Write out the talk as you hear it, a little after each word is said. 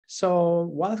So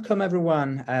welcome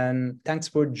everyone, and thanks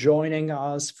for joining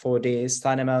us for this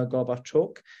tinyML Global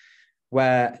Talk,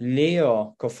 where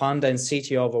Leeor, co-founder and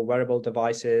CTO of Wearable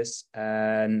Devices,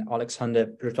 and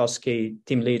Oleksandr Pirotskiy,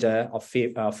 team leader of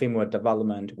firmware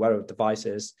development, Wearable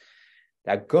Devices,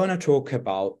 they're going to talk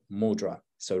about Mudra,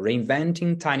 so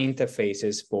reinventing tiny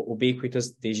interfaces for ubiquitous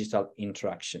digital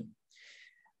interaction.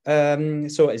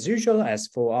 So as usual, as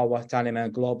for our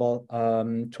tinyML Global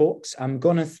talks, I'm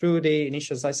going through the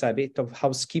initial slides, a bit of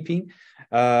housekeeping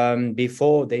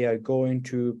before they are going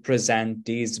to present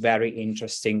this very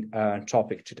interesting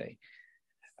topic today.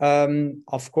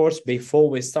 Of course, before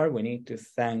we start, we need to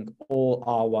thank all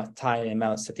our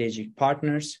tinyML strategic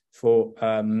partners for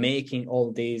making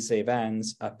all these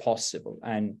events possible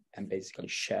and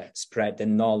basically spread the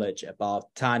knowledge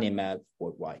about tinyML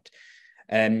worldwide.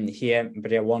 Here,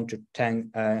 but I want to thank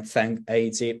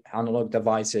AZ, Analog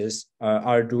Devices,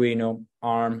 Arduino,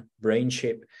 ARM,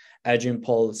 BrainChip, Edge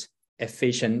Impulse,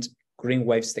 Efficient, Green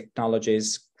Waves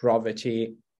Technologies,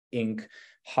 Gravity, Inc.,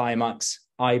 HiMax,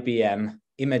 IBM,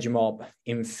 ImageMob,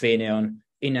 Infineon,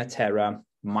 Inaterra,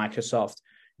 Microsoft,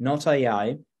 Not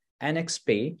AI,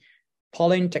 NXP,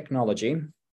 Pauling Technology,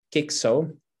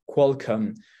 Kixo,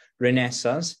 Qualcomm,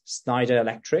 Renesas, Schneider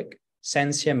Electric,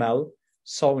 SensiML,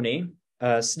 Sony,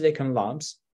 Silicon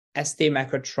Labs, ST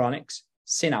Mechatronics,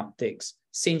 Synaptics,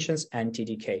 Synchronous, and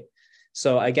TDK.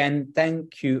 So again,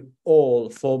 thank you all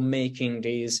for making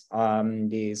these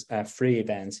free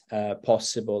events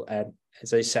possible. And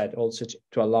as I said, also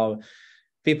to allow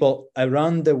people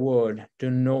around the world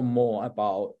to know more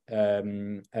about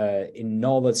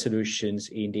innovative solutions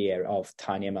in the area of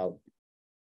tinyML.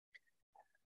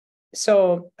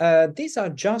 So these are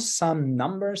just some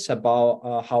numbers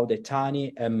about how the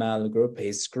tinyML group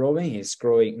is growing. It's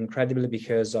growing incredibly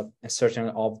because of certain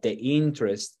of the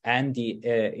interest and the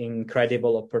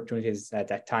incredible opportunities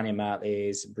that tinyML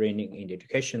is bringing in the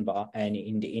education and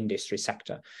in the industry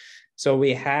sector. So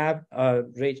we are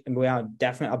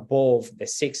definitely above the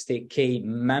 60K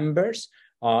members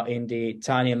in the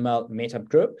tinyML meetup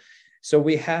group. So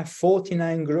we have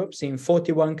 49 groups in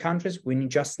 41 countries. We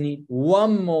just need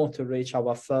one more to reach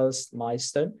our first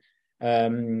milestone.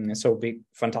 So it'll be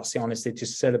fantastic, honestly, to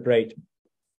celebrate.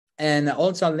 And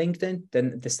also on LinkedIn,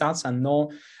 then the stats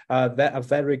are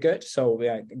very good. So we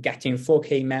are getting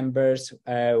 4K members.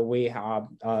 We have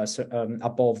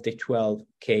above the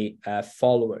 12K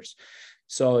followers.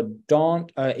 So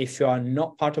if you are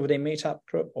not part of the meetup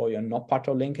group or you're not part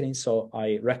of LinkedIn, so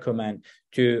I recommend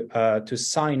to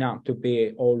sign up to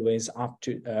be always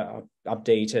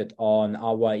updated on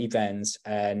our events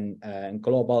and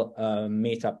global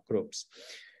meetup groups.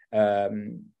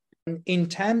 In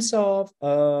terms of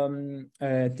the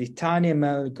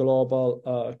tinyML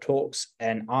global talks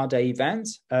and other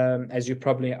events, as you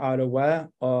probably are aware,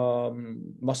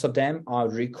 most of them are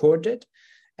recorded.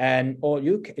 And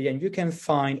you can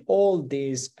find all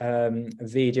these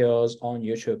videos on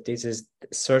YouTube. This is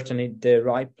certainly the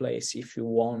right place if you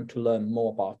want to learn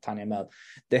more about tinyML.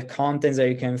 The contents that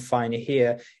you can find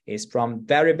here is from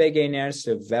very beginners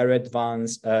to very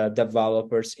advanced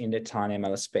developers in the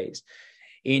tinyML space.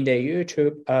 In the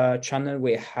YouTube channel,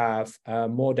 we have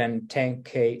more than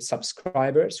 10K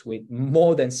subscribers with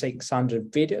more than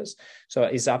 600 videos. So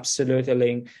it's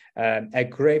absolutely a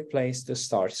great place to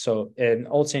start. So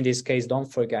also in this case,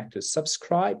 don't forget to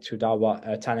subscribe to our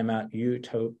tinyML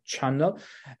YouTube channel.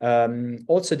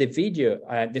 Also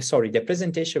the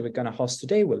presentation we're going to host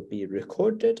today will be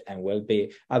recorded and will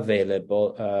be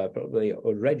available probably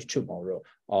already tomorrow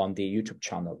on the YouTube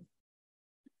channel.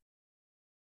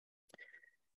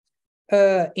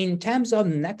 In terms of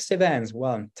next events,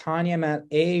 well, tinyML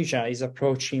Asia is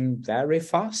approaching very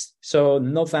fast. So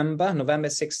November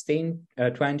 16,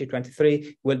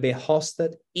 2023 will be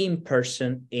hosted in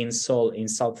person in Seoul in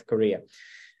South Korea.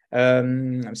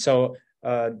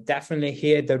 Definitely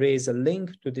here there is a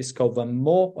link to discover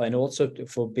more and also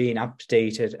for being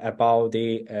updated about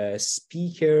the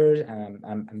speakers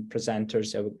and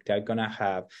presenters that are going to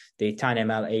have the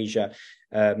tinyML Asia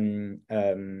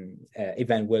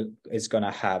event is going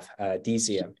to have this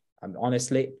year. I'm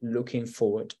honestly looking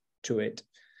forward to it.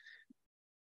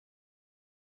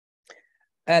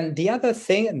 And the other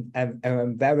thing, a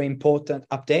very important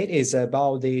update, is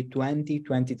about the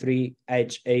 2023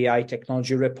 Edge AI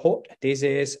Technology Report. This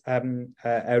is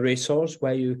a resource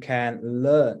where you can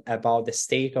learn about the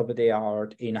state of the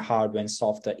art in hardware and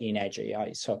software in Edge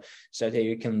AI. So that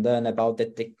you can learn about the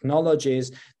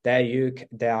technologies that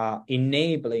are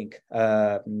enabling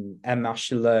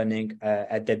machine learning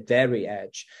at the very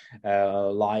edge,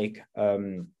 like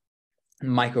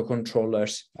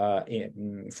microcontrollers,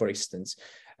 for instance.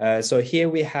 So here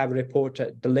we have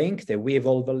reported the link, the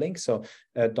WeEvolver link. So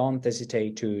don't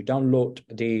hesitate to download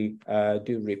the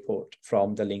report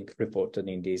from the link reported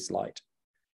in this slide.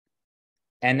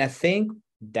 And I think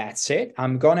that's it.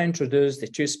 I'm going to introduce the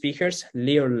two speakers,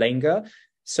 Leeor Langer,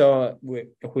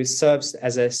 who serves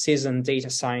as a seasoned data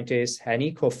scientist, and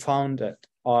he co-founded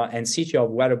and CTO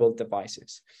of Wearable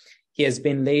Devices. He has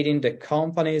been leading the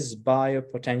company's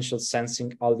biopotential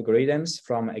sensing algorithms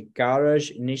from a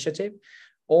garage initiative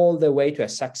all the way to a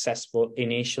successful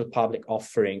initial public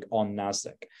offering on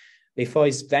NASDAQ. Before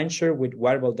his venture with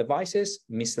Wearable Devices,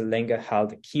 Mr. Langer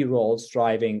held key roles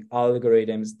driving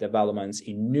algorithms developments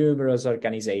in numerous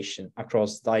organizations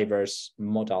across diverse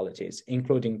modalities,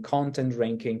 including content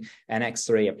ranking and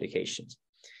X-ray applications.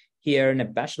 He earned a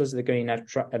bachelor's degree in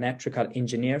electrical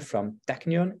engineering from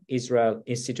Technion, Israel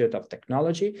Institute of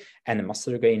Technology, and a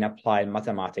master's degree in applied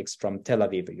mathematics from Tel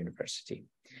Aviv University.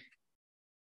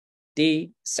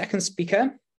 The second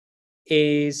speaker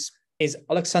is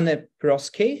Oleksandr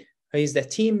Pirotskiy, who is the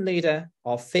team leader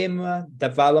of firmware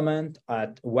development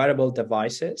at Wearable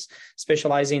Devices,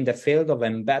 specializing in the field of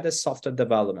embedded software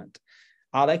development.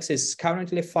 Alex is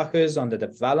currently focused on the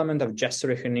development of gesture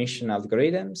recognition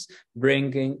algorithms,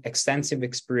 bringing extensive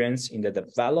experience in the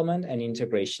development and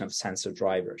integration of sensor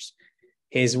drivers.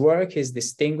 His work is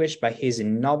distinguished by his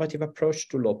innovative approach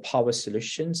to low-power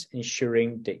solutions,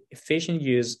 ensuring the efficient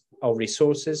use of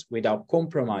resources without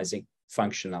compromising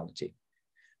functionality.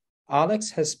 Alex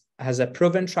has a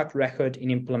proven track record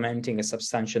in implementing a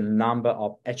substantial number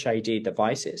of HID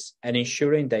devices and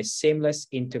ensuring their seamless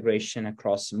integration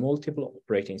across multiple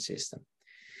operating systems.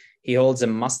 He holds a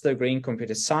master's degree in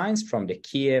computer science from the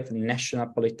Kiev National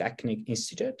Polytechnic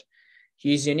Institute.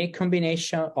 His unique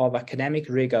combination of academic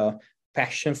rigor,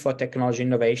 passion for technology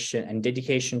innovation, and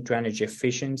dedication to energy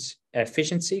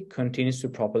efficiency continues to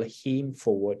propel him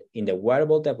forward in the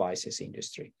wearable devices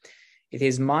industry. It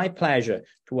is my pleasure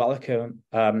to welcome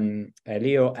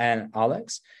Leo and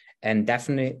Alex, and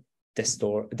definitely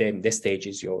the stage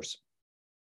is yours.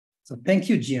 So thank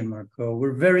you, Gianmarco.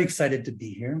 We're very excited to be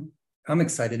here. I'm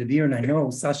excited to be here, and I know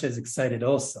Sasha is excited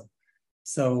also.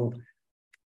 So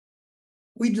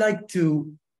we'd like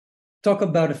to talk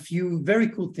about a few very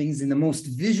cool things in the most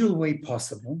visual way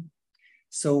possible.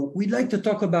 So we'd like to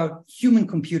talk about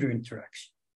human-computer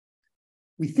interaction.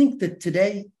 We think that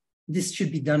today, this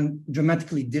should be done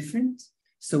dramatically different.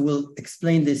 So we'll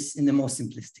explain this in the most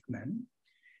simplistic manner.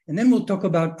 And then we'll talk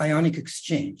about ionic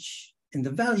exchange. And the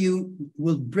value,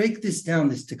 we'll break this down,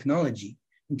 this technology,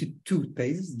 into two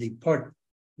phases. The part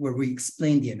where we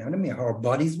explain the anatomy, how our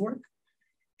bodies work.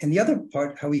 And the other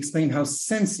part, how we explain how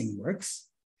sensing works.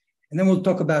 And then we'll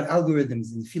talk about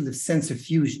algorithms in the field of sensor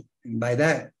fusion. And by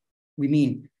that, we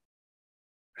mean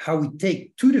how we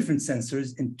take two different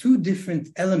sensors and two different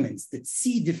elements that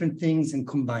see different things and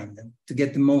combine them to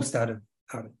get the most out of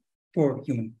for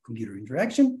human-computer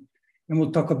interaction. And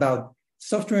we'll talk about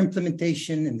software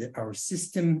implementation and our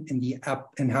system and the app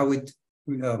and how it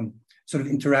sort of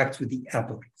interacts with the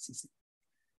Apple system.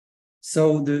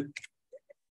 So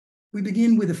we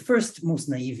begin with the first most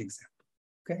naive example.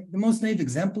 Okay, the most naive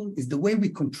example is the way we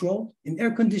control an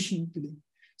air conditioning today.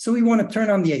 So we want to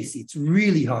turn on the AC. It's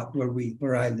really hot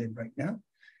where I live right now.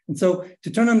 And so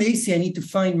to turn on the AC, I need to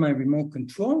find my remote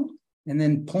control and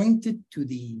then point it to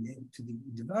the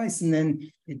device, and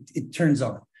then it turns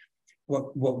on.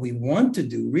 What we want to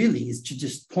do really is to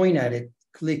just point at it,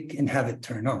 click, and have it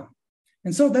turn on.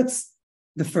 And so that's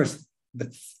the first.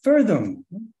 But furthermore,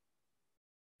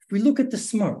 if we look at the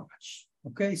smartwatch,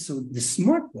 okay, so the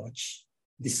smartwatch,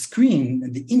 the screen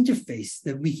and the interface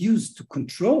that we use to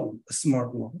control a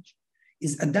smartwatch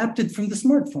is adapted from the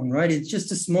smartphone, right? It's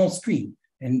just a small screen,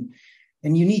 and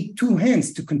you need two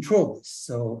hands to control this.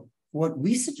 So what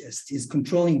we suggest is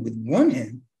controlling with one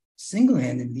hand,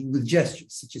 single-handedly, with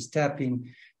gestures such as tapping,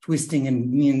 twisting,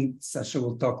 and me and Sasha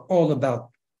will talk all about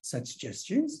such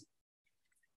gestures.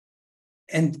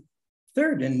 And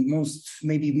third, and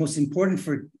maybe most important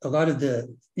for a lot of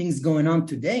the things going on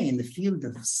today in the field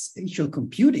of spatial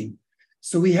computing.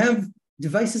 So we have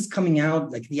devices coming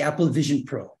out like the Apple Vision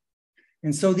Pro.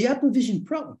 And so the Apple Vision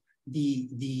Pro,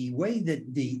 the way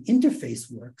that the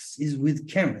interface works is with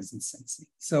cameras and sensing.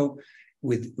 So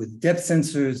with depth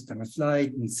sensors, time of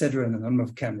flight, et cetera, and a number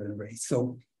of camera arrays.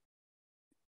 So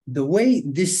the way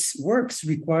this works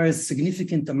requires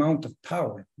significant amount of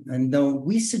power. And though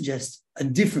we suggest a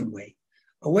different way,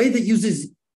 a way that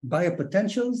uses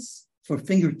biopotentials for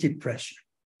fingertip pressure.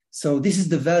 So this is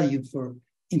the value for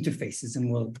interfaces,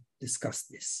 and we'll discuss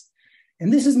this.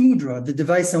 And this is Mudra, the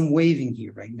device I'm waving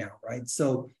here right now, right?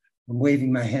 So I'm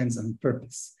waving my hands on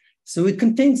purpose. So it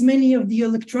contains many of the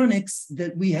electronics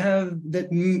that we have that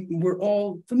we're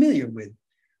all familiar with.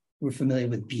 We're familiar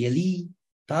with BLE,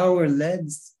 power,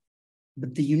 LEDs,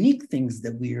 but the unique things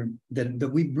that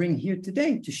we bring here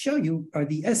today to show you are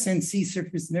the SNC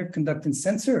surface near conductance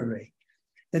sensor array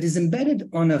that is embedded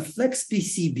on a flex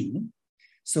PCB.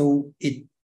 So it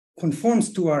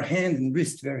conforms to our hand and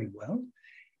wrist very well.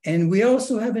 And we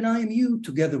also have an IMU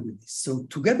together with this. So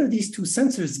together, these two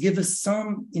sensors give us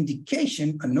some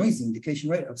indication, a noisy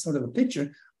indication, right, of sort of a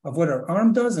picture of what our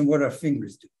arm does and what our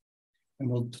fingers do.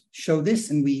 And we'll show this,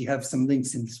 and we have some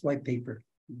links in this white paper,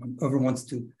 whoever wants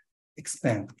to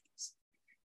expand.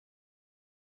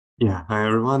 Yeah, hi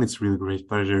everyone. It's really great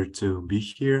pleasure to be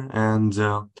here. And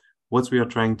what we are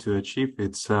trying to achieve,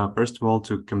 it's first of all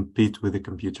to compete with the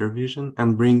computer vision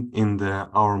and bring in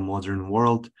our modern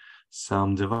world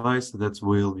some device that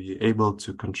will be able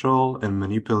to control and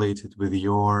manipulate it with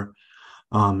your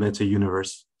meta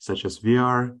universe, such as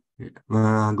VR,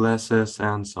 glasses,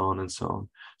 and so on and so on.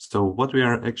 So what we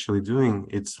are actually doing,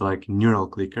 it's like neural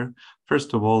clicker.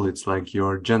 First of all, it's like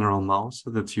your general mouse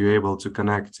that you're able to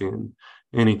connect in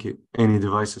any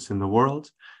devices in the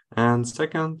world. And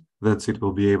second, that it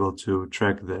will be able to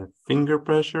track the finger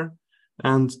pressure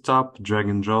and tap, drag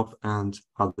and drop, and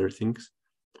other things.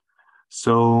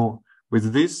 So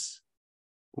with this,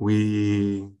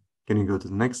 can you go to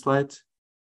the next slide?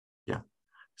 Yeah.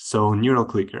 So neural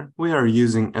clicker, we are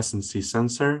using SNC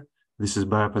sensor. This is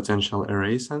biopotential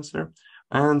array sensor,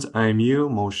 and IMU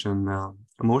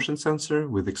motion sensor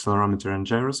with accelerometer and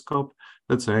gyroscope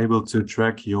that's able to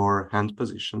track your hand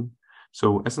position.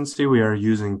 So SNC we are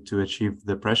using to achieve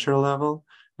the pressure level,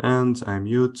 and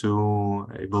IMU to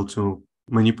able to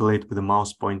manipulate with the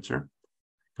mouse pointer.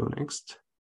 Go next.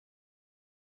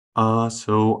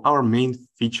 So our main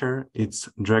feature, it's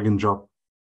drag and drop.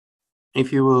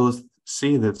 If you will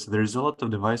see that there's a lot of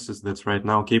devices that's right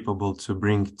now capable to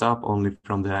bring tap only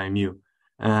from the IMU,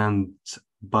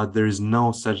 but there is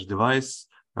no such device.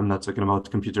 I'm not talking about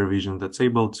computer vision that's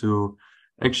able to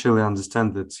actually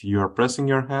understand that you are pressing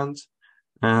your hand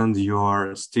and you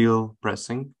are still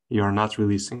pressing, you are not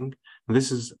releasing.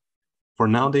 This is for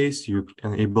nowadays, you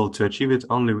can able to achieve it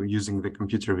only using the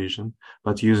computer vision,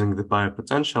 but using the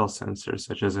biopotential sensors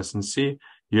such as SNC,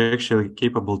 you're actually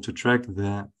capable to track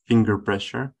the finger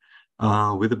pressure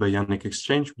with the bionic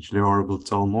exchange, which Leeor will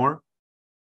tell more.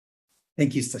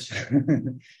 Thank you, Sasha.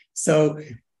 So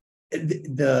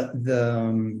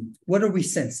what are we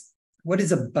sensing? What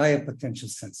is a biopotential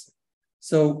sensor?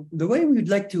 So the way we'd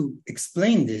like to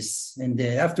explain this, and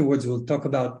afterwards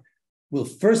we'll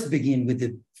first begin with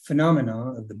the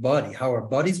phenomena of the body, how our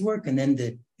bodies work, and then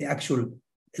the actual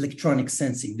electronic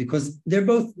sensing, because they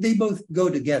both go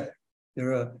together.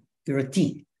 They're a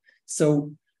team.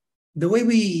 So the way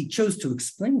we chose to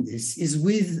explain this is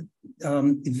with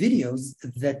videos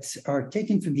that are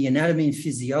taken from the anatomy and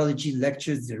physiology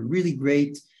lectures. They're really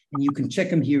great, and you can check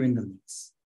them here in the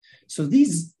links. So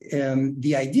these,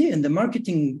 the idea and the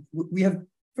marketing, we have,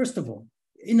 first of all,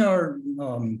 in our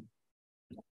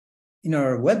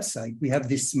website, we have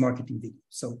this marketing video.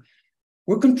 So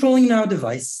we're controlling our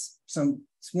device.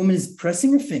 This woman is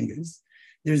pressing her fingers.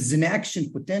 There's an action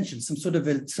potential, some sort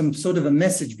of a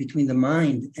message between the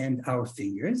mind and our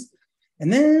fingers.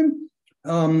 And then,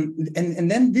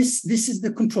 this is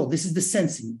the control. This is the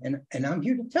sensing. And I'm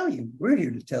here to tell you, we're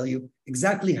here to tell you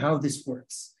exactly how this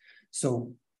works.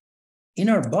 So in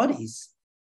our bodies,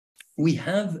 we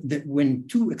have that when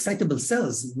two excitable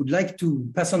cells would like to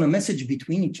pass on a message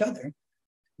between each other,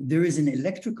 there is an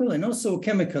electrical and also a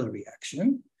chemical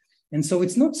reaction. And so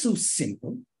it's not so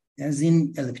simple as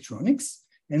in electronics,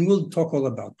 and we'll talk all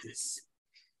about this.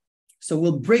 So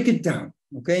we'll break it down,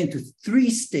 okay, into 3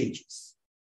 stages.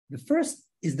 The first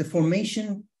is the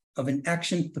formation of an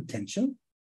action potential.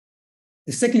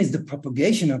 The second is the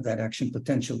propagation of that action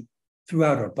potential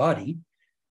throughout our body.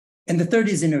 And the third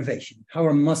is innervation, how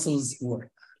our muscles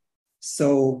work.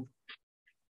 So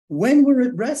when we're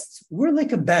at rest, we're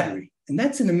like a battery. And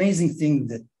that's an amazing thing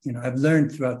that I've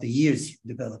learned throughout the years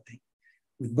developing.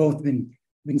 We've both been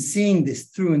seeing this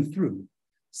through and through.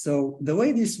 So the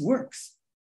way this works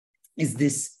is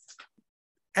this: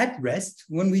 at rest,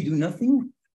 when we do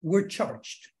nothing, we're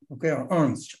charged. Okay, our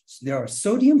arms charged. There are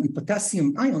sodium and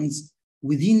potassium ions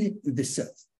within the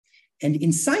cell. And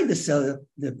inside the cell,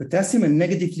 the potassium are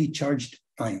negatively charged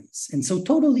ions. And so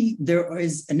totally there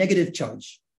is a negative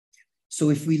charge. So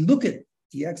if we look at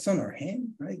the X on our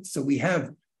hand, right? So we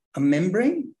have a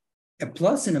membrane, a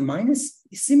plus and a minus,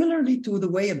 similarly to the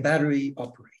way a battery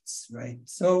operates, right?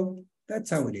 So that's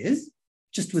how it is,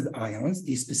 just with ions,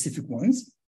 these specific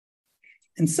ones.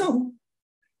 And so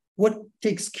what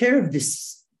takes care of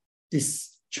this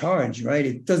this charge, right?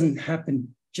 It doesn't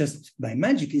happen just by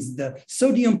magic, is the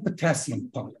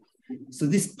sodium-potassium pump. So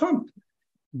this pump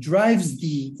drives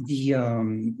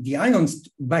the ions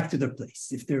back to their place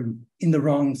if they're in the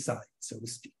wrong side, so to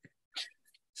speak.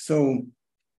 So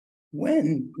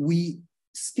when we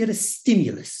get a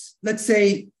stimulus, let's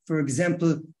say, for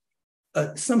example,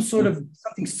 some sort of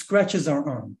something scratches our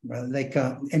arm, right? Like,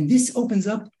 and this opens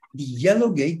up the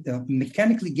yellow gate, the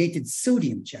mechanically gated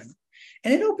sodium channel,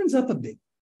 and it opens up a bit.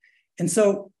 And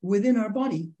so within our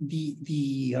body,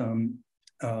 the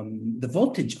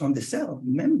voltage on the cell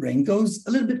membrane goes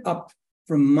a little bit up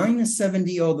from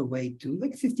 -70 all the way to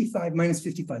like 55,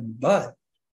 -55. But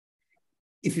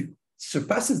if it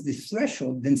surpasses this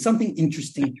threshold, then something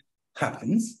interesting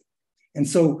happens. And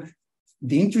so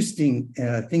the interesting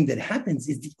thing that happens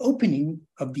is the opening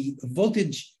of the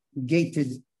voltage-gated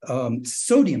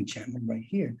sodium channel right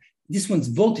here. This one's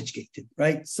voltage-gated,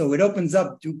 right? So it opens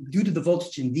up due to the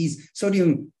voltage in these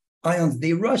sodium ions,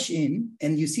 they rush in,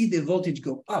 and you see the voltage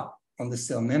go up on the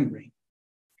cell membrane.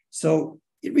 So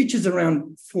it reaches around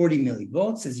 40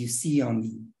 millivolts, as you see on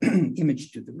the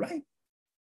image to the right.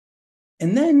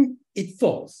 And then it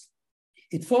falls.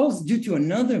 It falls due to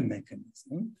another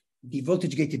mechanism, the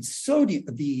voltage-gated sodium,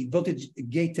 the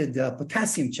voltage-gated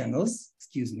potassium channels,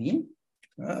 excuse me.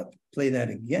 Play that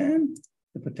again,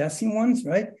 the potassium ones,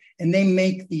 right? And they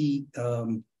make the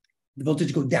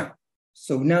voltage go down.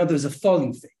 So now there's a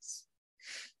falling phase.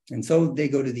 And so they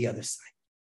go to the other side,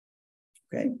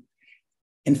 okay?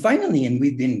 And finally, and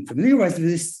we've been familiarized with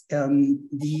this,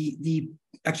 the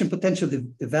action potential,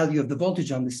 the value of the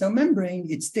voltage on the cell membrane,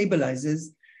 it stabilizes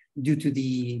due to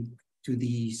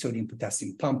the sodium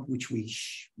potassium pump, which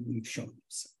we've shown.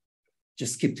 So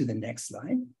just skip to the next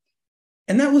slide.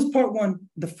 And that was part one,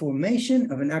 the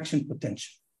formation of an action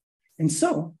potential. And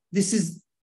so this is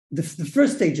the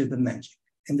first stage of the magic.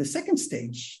 And the second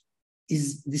stage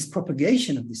is this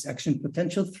propagation of this action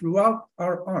potential throughout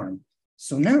our arm.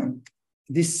 So now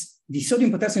the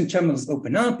sodium potassium channels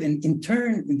open up, and in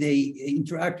turn, they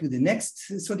interact with the next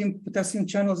sodium potassium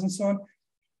channels and so on.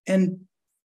 And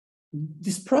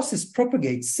this process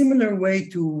propagates similar way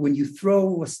to when you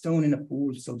throw a stone in a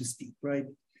pool, so to speak, right?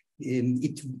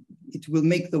 It will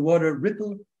make the water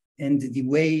ripple and the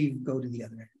wave go to the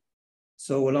other end.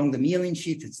 So along the myelin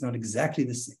sheath, it's not exactly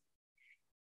the same.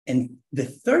 And the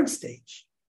third stage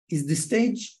is the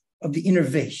stage of the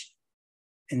innervation.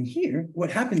 And here,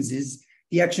 what happens is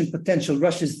the action potential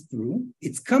rushes through,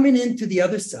 it's coming into the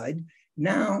other side.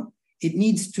 Now it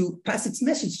needs to pass its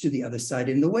message to the other side.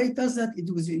 And the way it does that,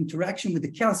 it was interaction with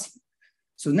the calcium.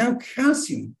 So now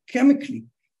calcium chemically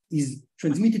is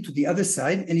transmitted to the other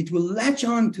side, and it will latch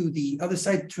on to the other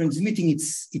side, transmitting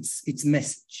its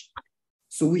message.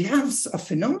 So we have a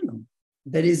phenomenon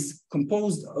that is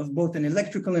composed of both an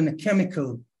electrical and a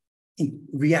chemical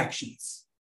reactions.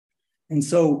 And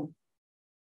so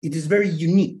it is very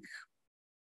unique.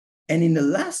 And in the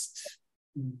last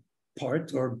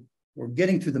part, or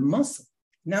getting to the muscle,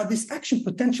 now this action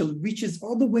potential reaches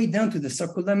all the way down to the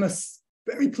sarcolemma,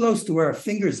 very close to where our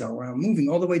fingers are, where I'm moving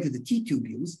all the way to the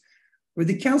T-tubules, where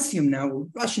the calcium now will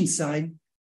rush inside.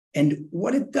 And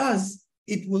what it does,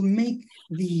 it will make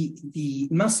the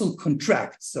muscle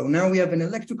contract. So now we have an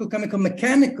electrical, chemical,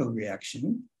 mechanical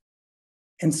reaction.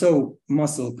 And so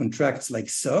muscle contracts like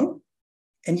so.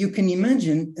 And you can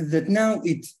imagine that now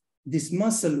this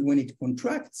muscle, when it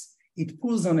contracts, it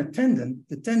pulls on a tendon.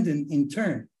 The tendon, in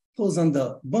turn, pulls on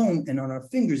the bone, and on our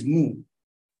fingers move.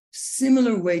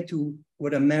 Similar way to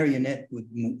what a marionette would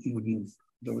move,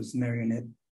 those marionette.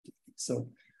 So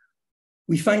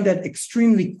we find that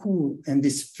extremely cool, and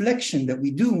this flexion that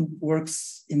we do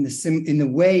works in a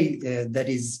way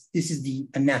this is the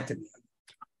anatomy.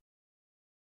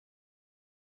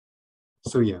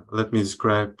 So yeah, let me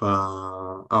describe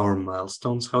our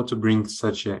milestones, how to bring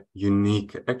such a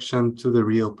unique action to the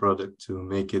real product, to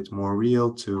make it more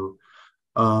real, to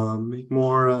make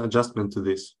more adjustment to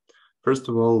this. First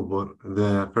of all,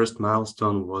 the first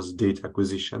milestone was data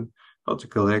acquisition, how to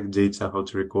collect data, how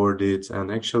to record it,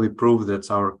 and actually prove that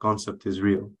our concept is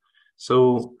real.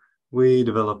 So we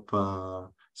develop the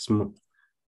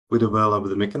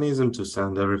mechanism to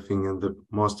send everything in the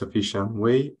most efficient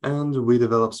way, and we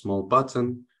develop small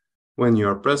button. When you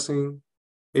are pressing,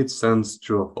 it sends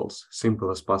true or false,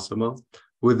 simple as possible,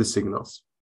 with the signals.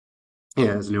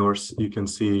 Yeah, as Leeor, you can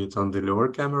see it on the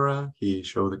Leeor camera. He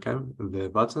showed the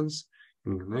buttons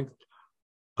in Connect.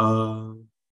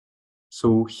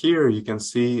 So here you can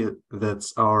see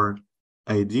that our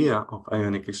idea of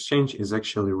ionic exchange is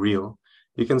actually real.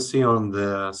 You can see on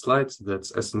the slides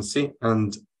that's SNC,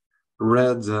 and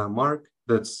red mark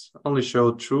that's only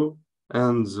show true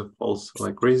and false,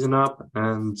 like raising up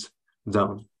and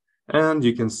down. And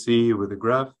you can see with the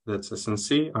graph that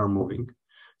SNC are moving.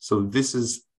 So this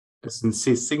is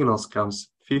SNC signals comes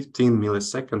 15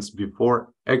 milliseconds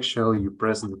before actually you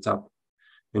press the tap.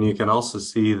 And you can also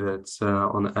see that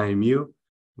on IMU,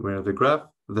 where the graph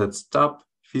that's tap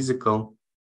physical,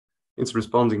 it's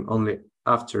responding only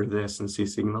after the SNC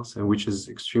signals, and which is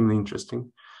extremely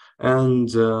interesting. And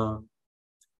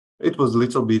it was a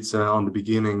little bit on the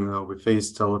beginning, we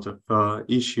faced a lot of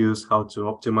issues, how to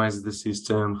optimize the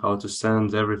system, how to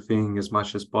send everything as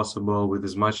much as possible with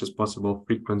as much as possible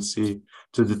frequency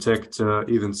to detect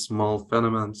even small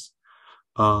phenomena.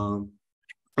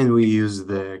 And we use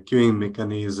the queuing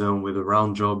mechanism with the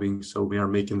round jobbing. So we are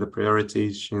making the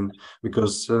prioritization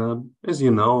because, as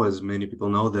you know, as many people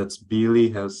know, that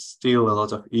BLE has still a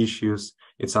lot of issues.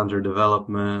 It's under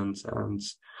development, and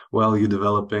while you're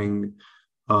developing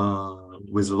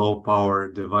with low power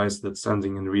device that's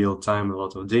sending in real time a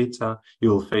lot of data, you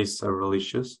will face several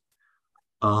issues.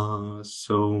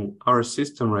 So our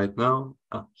system right now,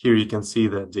 here you can see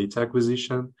the data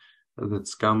acquisition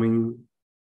that's coming.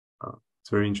 It's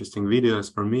very interesting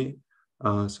videos for me.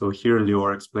 So here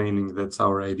Leeor explaining that's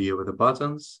our idea with the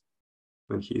buttons.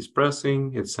 When he is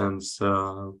pressing, it sends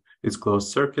its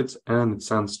closed circuits and it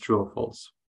sends true or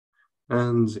false.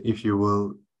 And if you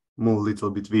will move a little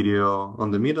bit video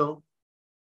on the middle,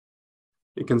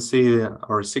 you can see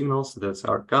our signals that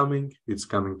are coming. It's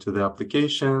coming to the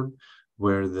application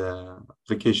where the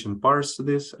application parses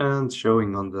this and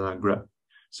showing on the graph.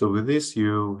 So with this,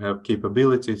 you have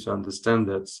capability to understand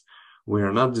that we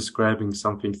are not describing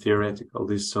something theoretical.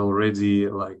 This is already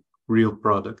like real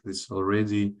product. This is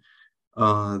already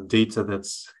data that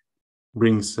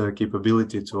brings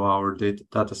capability to our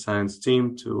data science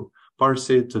team to parse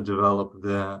it, to develop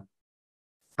the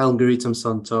algorithms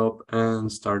on top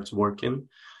and start working.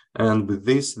 And with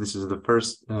this is the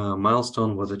first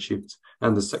milestone was achieved.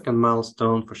 And the second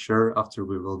milestone for sure, after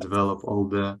we will develop all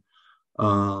the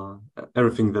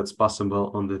everything that's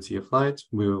possible on the TF Lite,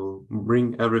 we will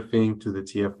bring everything to the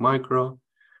TF Micro.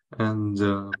 And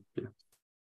yeah,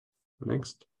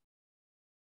 next.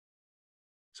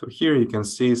 So here you can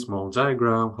see a small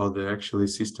diagram how the actually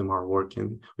system are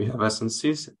working. We have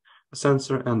SNC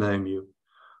sensor and IMU.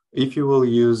 If you will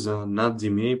use a not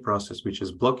DMA process, which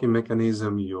is blocking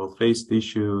mechanism, you will face the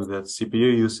issue that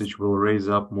CPU usage will raise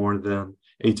up more than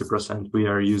 80%. We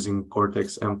are using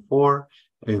Cortex M4.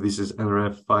 This is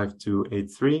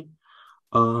NRF5283.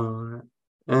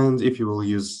 And if you will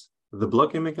use the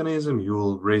blocking mechanism, you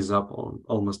will raise up on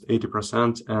almost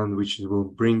 80%, and which will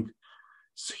bring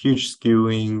huge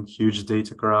skewing, huge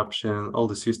data corruption. All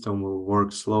the system will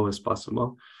work slow as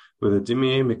possible. With a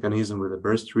DMA mechanism, with a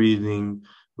burst reading,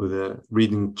 with a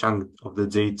reading chunk of the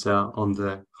data on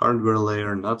the hardware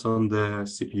layer, not on the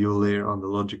CPU layer, on the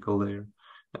logical layer.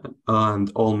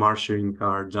 And all marshalling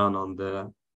are done on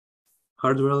the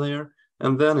hardware layer.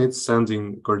 And then it's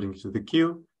sending, according to the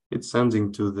queue, it's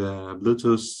sending to the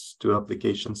Bluetooth to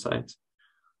application side.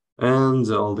 And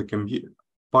all the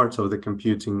parts of the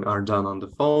computing are done on the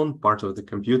phone. Part of the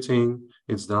computing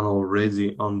is done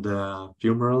already on the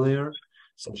firmware layer,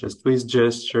 such as twist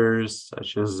gestures,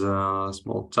 such as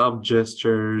small tap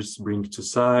gestures, bring to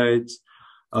side,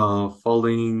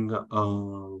 falling,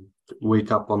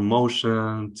 wake up on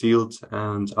motion, tilt,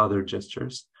 and other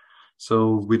gestures.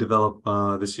 So we develop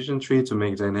a decision tree to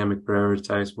make dynamic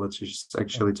prioritize what is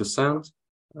actually to send.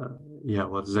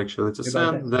 What is actually to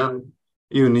send. Then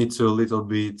you need to a little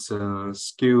bit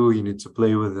skew. You need to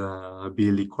play with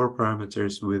BLE core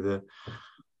parameters with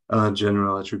a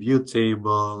general attribute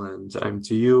table and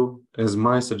MTU. As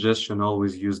my suggestion,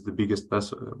 always use the biggest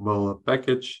possible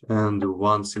package and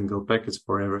one single package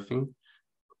for everything.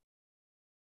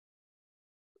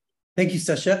 Thank you,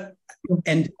 Sasha.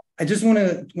 And I just want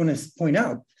to point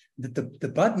out that the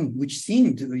button, which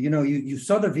seemed, you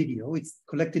saw the video, it's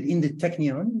collected in the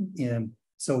Technion.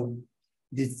 So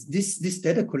this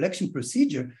data collection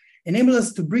procedure enables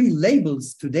us to bring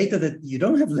labels to data that you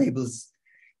don't have labels.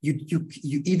 You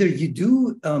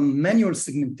do manual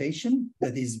segmentation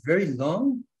that is very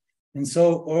long, and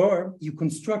so, or you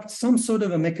construct some sort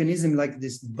of a mechanism like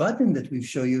this button that we've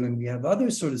shown you, and we have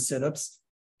other sort of setups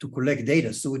to collect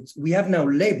data. So we have now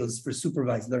labels for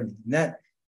supervised learning. And that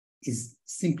is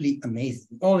simply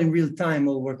amazing. All in real time,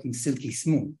 all working silky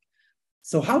smooth.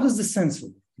 So how does the sensor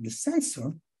work? The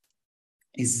sensor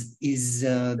is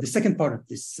the second part of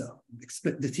this,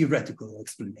 the theoretical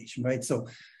explanation, right? So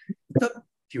not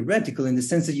theoretical in the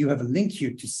sense that you have a link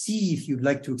here to see if you'd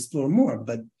like to explore more,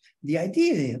 but the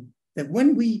idea that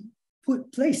when we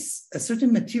place a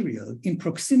certain material in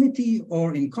proximity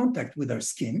or in contact with our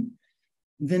skin,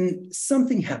 then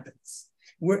something happens.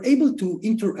 We're able to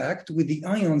interact with the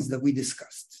ions that we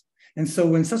discussed. And so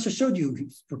when Sasha showed you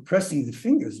for pressing the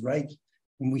fingers, right?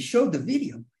 When we showed the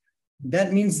video,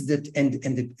 that means that, and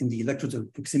the electrodes are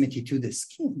proximity to the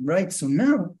skin, right? So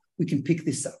now we can pick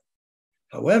this up.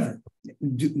 However,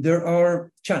 there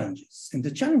are challenges, and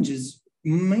the challenges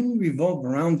mainly revolve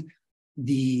around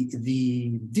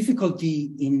the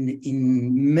difficulty in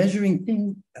measuring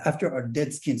things after our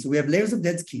dead skin. So we have layers of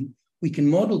dead skin. We can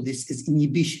model this as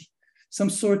inhibition, some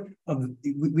sort of,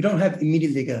 we don't have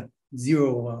immediately a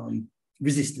zero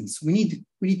resistance. We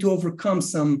need to overcome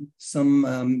some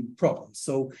problems.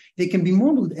 So they can be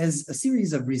modeled as a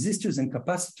series of resistors and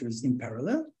capacitors in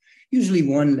parallel. Usually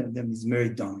one of them is very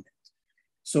dominant.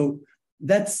 So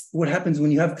that's what happens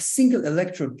when you have a single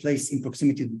electrode placed in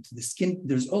proximity to the skin.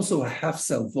 There's also a half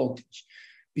cell voltage,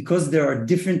 because there are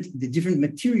the different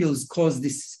materials cause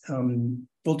this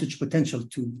voltage potential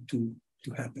to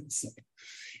happen. So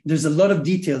there's a lot of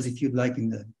details. If you'd like, in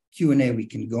the Q&A, we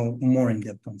can go more in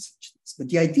depth on such things. But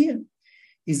the idea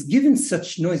is, given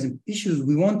such noise and issues,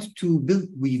 we want to build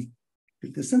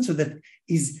a sensor that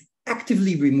is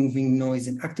actively removing noise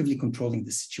and actively controlling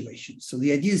the situation. So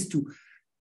the idea is to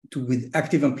with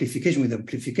active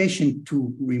amplification,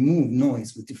 to remove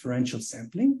noise with differential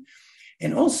sampling,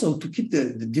 and also to keep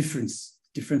the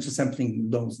differential sampling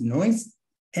low noise,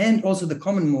 and also the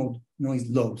common mode noise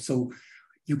low. So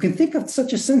you can think of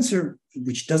such a sensor,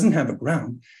 which doesn't have a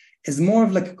ground, as more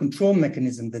of like a control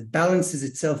mechanism that balances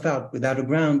itself out without a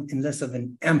ground and less of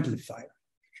an amplifier.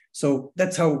 So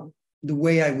that's how the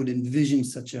way I would envision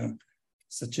such a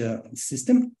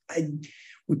system.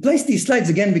 We placed these slides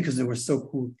again because they were so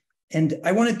cool. And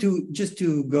I wanted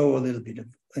to go a little bit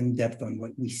in depth on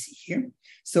what we see here.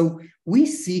 So we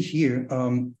see here,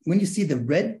 when you see the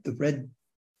red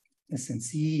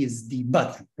SNC is the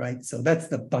button, right? So that's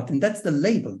the button, that's the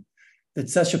label that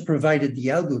Sasha provided the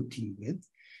algo team with.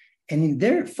 And in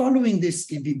there, following this,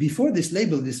 before this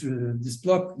label, this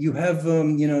block, you have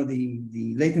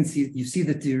the latency. You see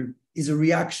that there is a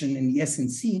reaction in the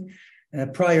SNC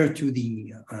prior to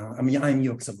the ion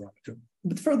accelerometer.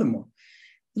 But furthermore,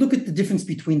 look at the difference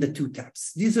between the two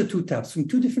taps. These are two taps from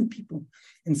two different people.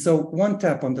 And so one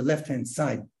tap on the left-hand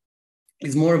side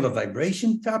is more of a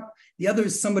vibration tap. The other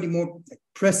is somebody more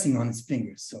pressing on his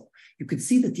fingers. So you could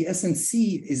see that the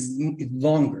SNC is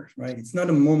longer, right? It's not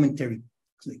a momentary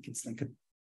click. It's like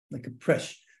a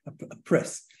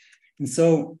press. And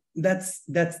so that's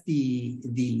the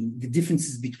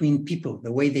differences between people,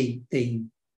 the way they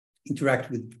interact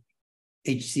with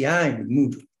HCI, with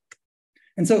Mudra.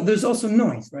 And so there's also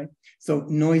noise, right? So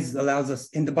noise allows us,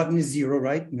 and the button is 0,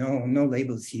 right? No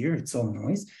labels here, it's all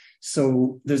noise.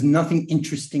 So there's nothing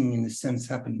interesting in a sense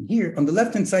happening here. On the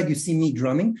left-hand side, you see me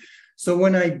drumming. So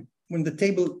when I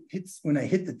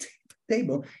hit the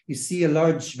table, you see a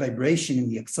large vibration in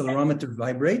the accelerometer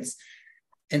vibrates.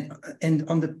 And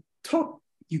on the top,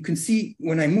 you can see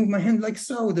when I move my hand like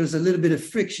so, there's a little bit of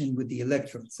friction with the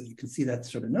electrodes. So you can see that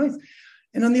sort of noise.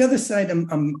 And on the other side,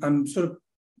 I'm sort of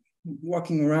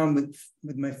walking around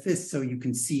with my fist, so you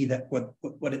can see that what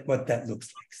that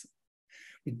looks like. So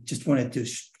we just wanted to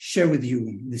share with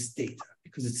you this data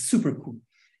because it's super cool.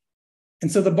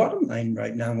 And so the bottom line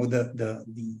right now, with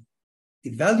the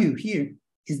value here,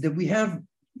 is that we have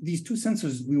these two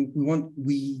sensors.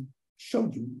 We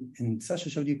showed you, and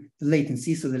Sasha showed you the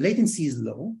latency. So the latency is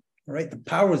low, all right? The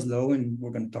power is low, and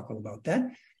we're going to talk all about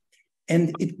that.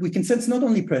 And we can sense not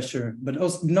only pressure, but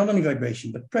also not only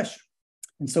vibration, but pressure.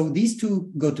 And so these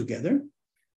two go together.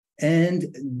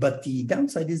 But the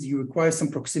downside is you require some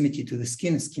proximity to the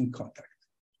skin contact.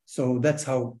 So that's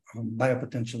how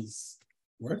biopotentials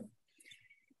work.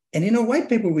 And in our white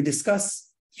paper, we discuss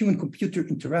human-computer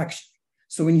interaction.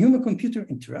 So in human-computer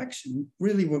interaction,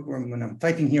 really when I'm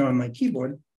typing here on my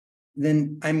keyboard,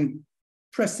 then I'm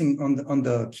pressing on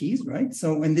the keys, right?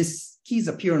 So when these keys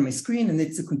appear on my screen, and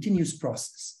it's a continuous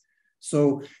process.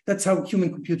 So that's how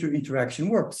human-computer interaction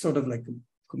works, sort of like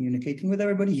communicating with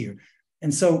everybody here.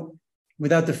 And so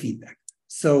without the feedback.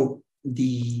 So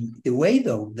the way,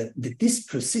 though, that this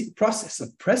process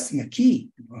of pressing a key,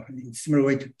 in a similar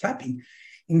way to tapping,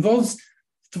 involves,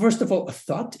 first of all, a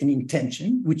thought and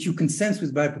intention, which you can sense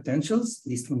with biopotentials, at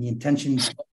least when the intention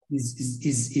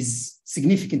is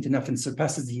significant enough and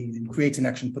surpasses and creates an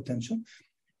action potential.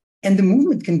 And the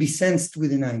movement can be sensed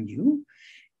with an IMU.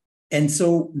 And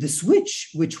so the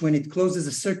switch, which when it closes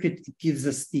a circuit, it gives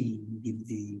us the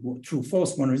true,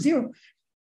 false, 1 or 0,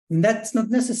 and that's not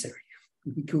necessary.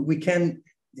 We can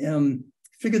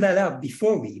figure that out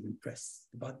before we even press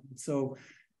the button. So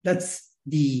that's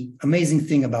the amazing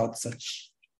thing about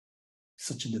such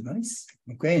such a device,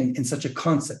 okay, and such a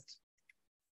concept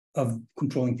of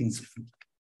controlling things differently.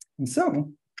 And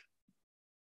so,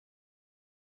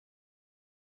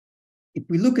 if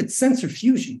we look at sensor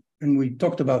fusion, and we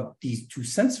talked about these two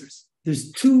sensors,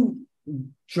 there's two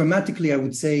dramatically, I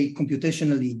would say,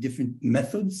 computationally different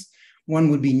methods.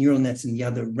 One would be neural nets and the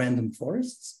other random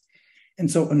forests. And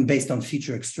so, and based on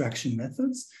feature extraction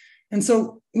methods. And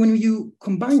so when you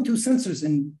combine two sensors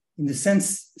and in the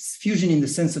sense, fusion in the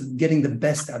sense of getting the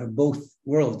best out of both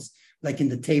worlds, like in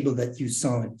the table that you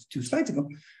saw 2 slides ago,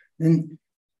 then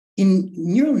in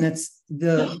neural nets,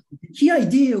 the key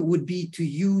idea would be to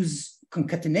use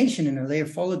concatenation in a layer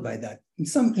followed by that in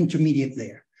some intermediate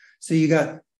layer. So you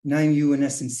got 9U and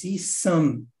S and C,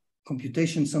 some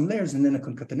computation, some layers, and then a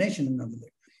concatenation, another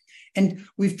layer. And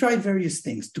we've tried various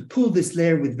things to pull this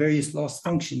layer with various loss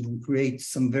functions and create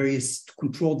some various to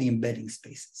control the embedding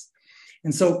spaces.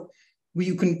 And so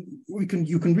you can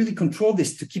really control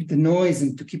this to keep the noise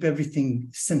and to keep everything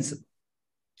sensible.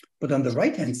 But on the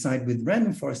right-hand side, with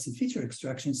random forest and feature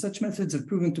extraction, such methods have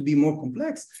proven to be more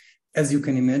complex, as you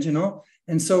can imagine.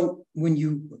 And so when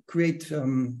you create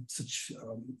such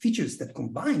features that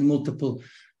combine multiple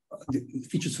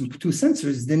features from two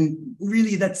sensors, then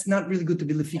really that's not really good to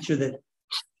build a feature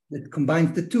that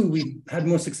combines the two. We've had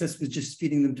more success with just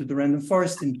feeding them to the random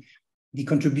forest, and the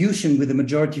contribution with the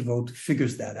majority vote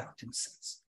figures that out in a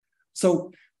sense.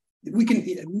 So we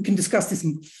can discuss this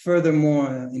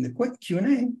furthermore in the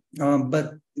Q&A,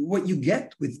 but what you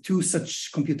get with two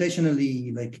such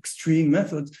computationally like extreme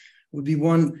methods would be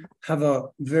one, have a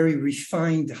very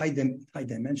refined high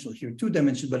dimensional here,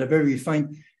 2-dimensional, but a very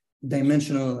refined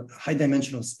high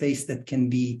dimensional space that can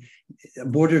be, a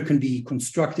border can be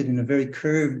constructed in a very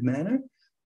curved manner.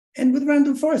 And with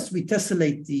random forest, we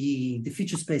tessellate the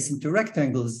feature space into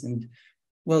rectangles, and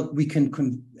well, we can,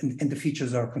 and the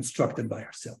features are constructed by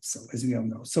ourselves, so as we all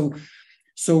know. So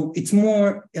it's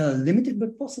more limited,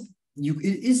 but possible.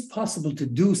 It is possible to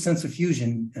do sensor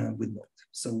fusion with both.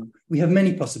 So we have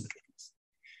many possibilities.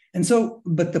 And so,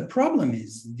 but the problem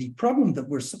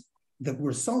that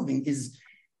we're solving is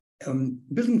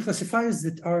building classifiers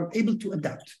that are able to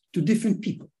adapt to different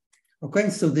people. Okay,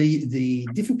 so the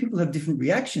different people have different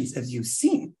reactions, as you've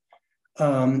seen.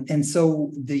 And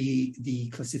so the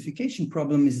classification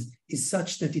problem is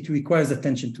such that it requires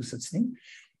attention to such thing.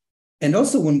 And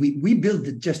also when we build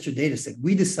the gesture data set,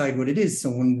 we decide what it is. So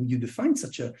when you define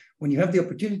when you have the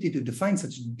opportunity to define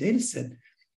such a data set,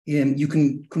 you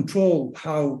can control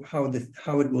how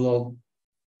it will all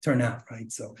turn out,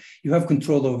 right? So you have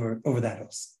control over that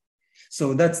also.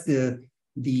 So that's the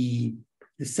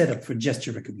setup for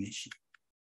gesture recognition.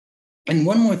 And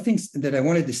one more thing that I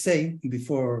wanted to say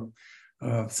before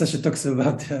Sasha talks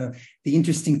about the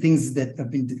interesting things that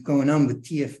have been going on with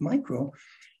TF Micro.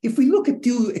 If we look at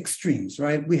two extremes,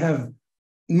 right, we have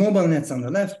mobile nets on the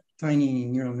left, tiny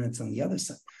neural nets on the other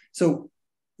side. So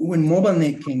when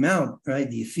MobileNet came out, right,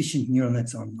 the efficient neural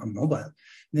nets on mobile,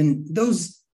 then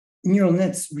those neural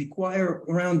nets require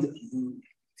around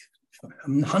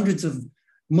hundreds of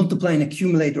multiply and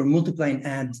accumulate or multiply and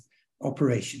add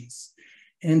operations.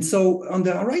 And so on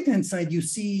the right-hand side, you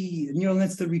see neural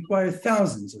nets that require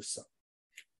thousands or so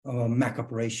MAC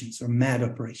operations or MAD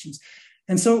operations.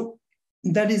 And so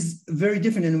that is very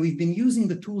different. And we've been using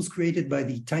the tools created by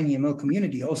the tinyML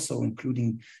community also,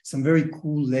 including some very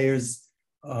cool layers,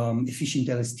 efficient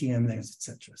LSTM layers,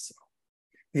 etc. So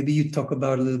maybe you talk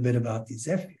about a little bit about this.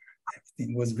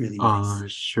 Everything was really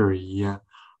nice. Sure, yeah.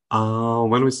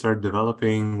 When we started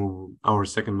developing, our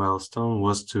second milestone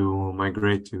was to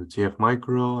migrate to TF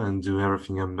Micro and do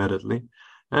everything embeddedly.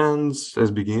 And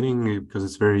as beginning, because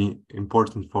it's very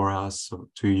important for us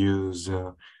to use,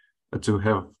 to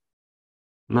have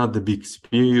not the big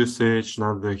CPU usage,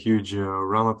 not the huge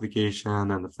RAM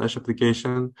application and the flash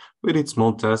application. We did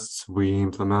small tests. We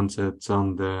implemented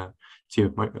on the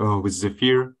TF with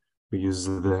Zephyr. We use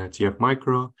the TF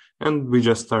Micro, and we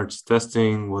just start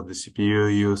testing what the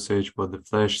CPU usage, what the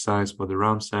flash size, what the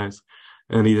RAM size.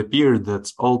 And it appeared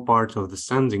that's all part of the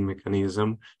sending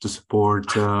mechanism to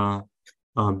support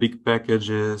big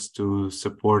packages, to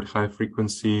support high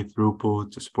frequency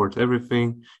throughput, to support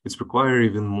everything. It's required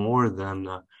even more than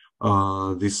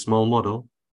this small model.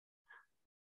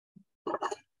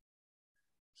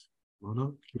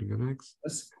 Can you go next?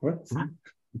 Yes, of course.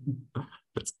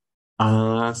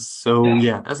 So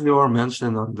yeah, as Leeor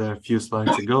mentioned on the few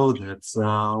slides ago, that's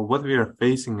what we are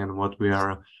facing and what we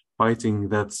are fighting,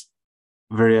 that's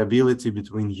variability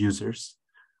between users.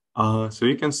 So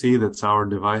you can see that our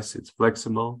device, it's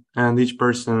flexible, and each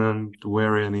person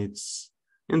wearing it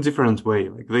in different way,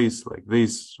 like this,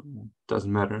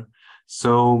 doesn't matter.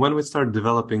 So when we start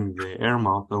developing the air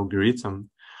mouth algorithm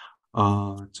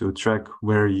to track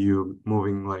where you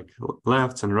moving like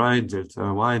left and right,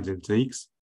 delta y, delta x,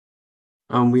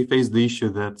 we face the issue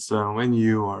that when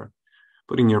you are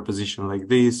putting your position like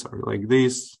this or like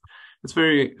this, it's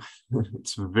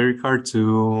very hard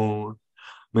to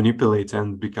manipulate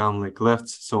and become like left.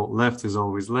 So left is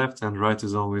always left and right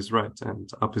is always right and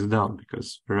up is down,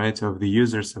 because variety of the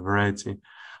users, a variety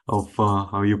of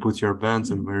how you put your bands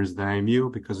and where is the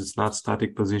IMU, because it's not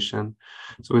static position.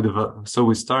 So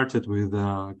we started with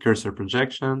cursor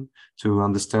projection to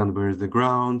understand where is the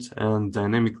ground and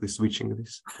dynamically switching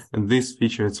this. And this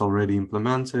feature, it's already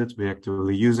implemented. We're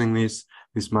actively using this.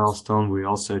 This milestone we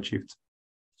also achieved.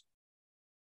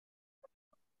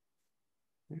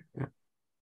 Yeah.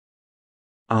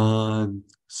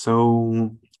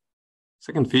 So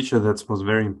second feature that was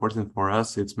very important for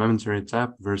us, it's momentary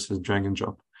tap versus drag and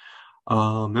drop.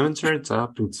 Momentary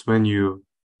tap, it's when you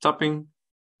tapping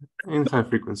in high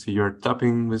frequency, you're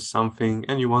tapping with something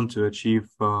and you want to achieve,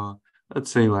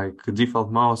 let's say like a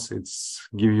default mouse, it's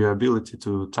give you ability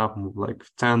to tap like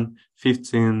 10,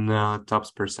 15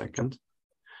 taps per second.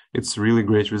 It's really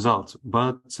great result,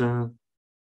 but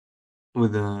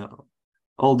with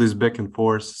all this back and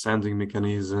forth sending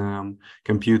mechanism,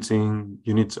 computing,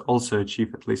 you need to also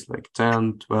achieve at least like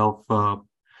 10, 12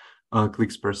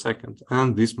 clicks per second.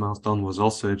 And this milestone was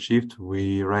also achieved.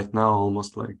 We right now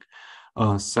almost like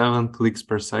 7 clicks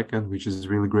per second, which is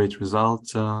really great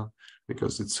result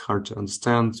because it's hard to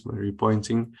understand where you're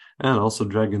pointing, and also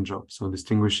drag and drop. So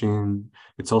distinguishing,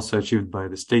 it's also achieved by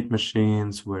the state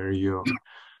machines where you're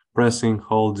pressing,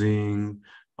 holding,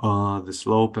 the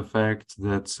slope effect,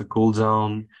 that's a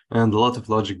cooldown, and a lot of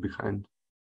logic behind.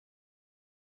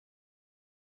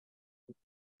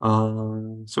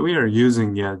 So we are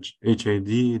using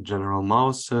HID, general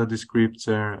mouse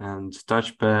descriptor, and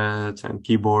touchpad and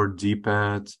keyboard,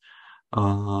 D-pad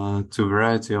to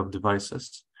variety of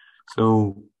devices.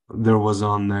 So there was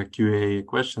on QA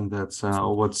question that's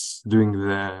what's doing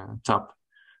the tap.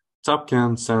 Tap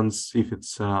can sense if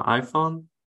it's iPhone,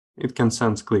 it can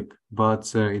sense click,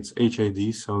 but it's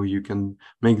HID, so you can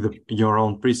make your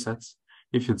own presets.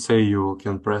 If you say you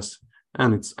can press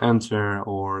and it's enter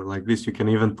or like this, you can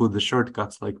even put the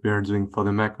shortcuts like we are doing for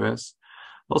the macOS.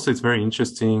 Also, it's very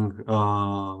interesting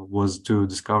was to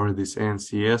discover this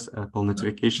ANCS, Apple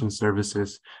Notification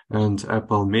Services, and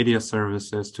Apple Media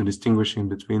Services, to distinguishing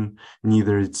between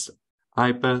neither it's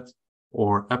iPad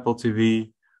or Apple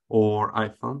TV or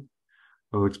iPhone.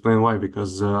 I'll explain why,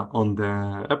 because on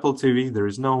the Apple TV, there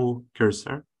is no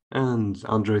cursor, and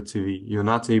Android TV, you're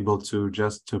not able to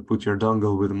just put your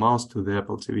dongle with a mouse to the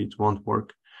Apple TV, it won't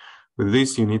work. With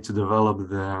this, you need to develop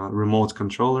the remote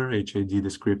controller, HID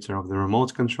descriptor of the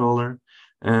remote controller,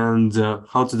 and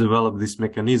how to develop this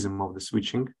mechanism of the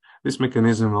switching. This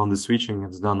mechanism on the switching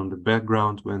is done on the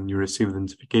background when you receive the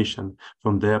notification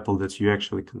from the Apple that you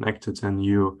actually connected and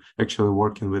you actually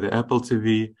working with the Apple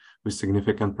TV with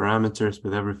significant parameters,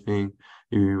 with everything,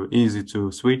 easy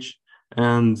to switch,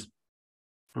 and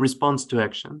response to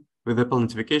action. With Apple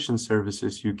Notification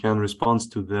Services, you can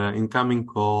respond to the incoming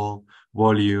call,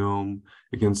 volume.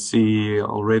 You can see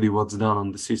already what's done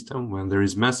on the system. When there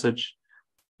is message,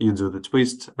 you do the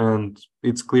twist and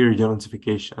it's clear your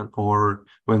notification. Or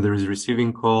when there is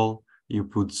receiving call, you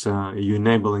put you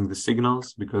enabling the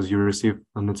signals because you receive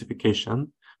a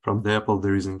notification from the Apple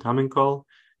there is incoming call.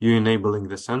 You enabling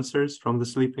the sensors from the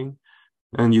sleeping,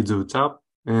 and you do tap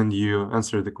and you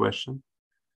answer the question.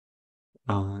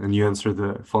 And you answer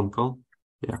the phone call.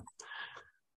 Yeah.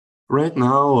 Right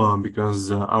now, because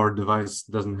our device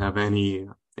doesn't have any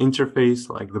interface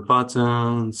like the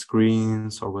buttons,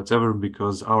 screens, or whatever,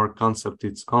 because our concept,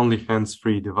 it's only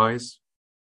hands-free device.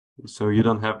 So you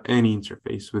don't have any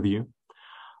interface with you.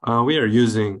 We are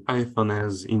using iPhone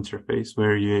as interface,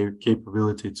 where you have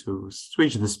capability to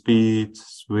switch the speed,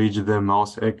 switch the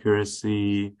mouse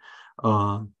accuracy,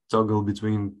 toggle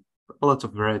between a lot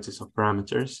of varieties of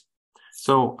parameters.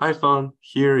 So iPhone,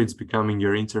 here it's becoming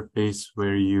your interface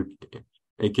where you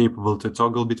are capable to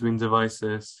toggle between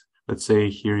devices. Let's say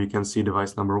here you can see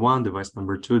device number 1, device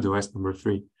number 2, device number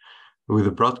 3. With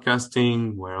the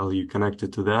broadcasting, where you connect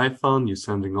it to the iPhone, you're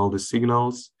sending all the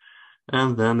signals,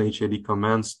 and then HID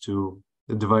commands to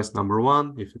the device number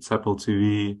 1. If it's Apple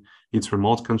TV, it's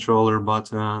remote controller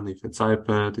button. If it's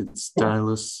iPad, it's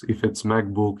stylus. If it's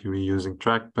MacBook, you're using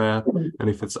trackpad. And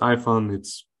if it's iPhone,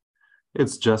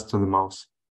 it's just on the mouse.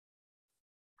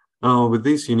 With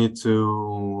this, you need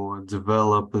to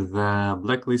develop the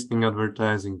blacklisting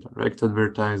advertising, direct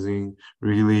advertising,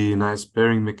 really nice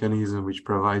pairing mechanism, which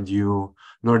provide you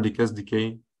Nordic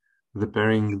SDK the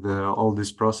pairing, all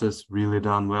this process really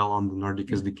done well on the Nordic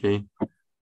SDK,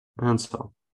 and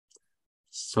so.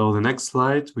 So the next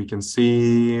slide, we can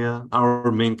see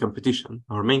our main competition.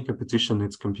 Our main competition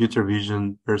is computer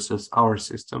vision versus our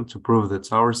system, to prove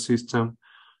that our system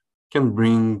can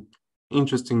bring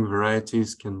interesting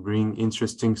varieties, can bring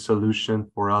interesting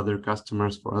solution for other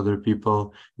customers, for other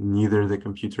people, neither the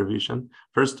computer vision.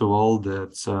 First of all,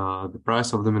 that's the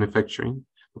price of the manufacturing.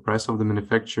 The price of the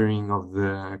manufacturing of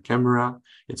the camera,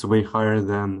 it's way higher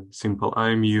than simple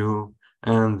IMU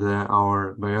and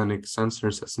our bionic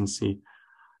sensors, SNC.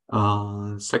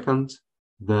 Second,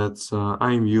 that's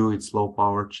IMU, it's low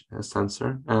power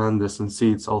sensor, and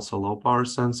SNC, it's also low power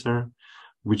sensor,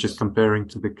 which is comparing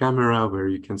to the camera, where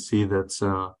you can see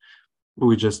that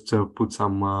we just put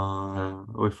some,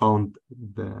 we found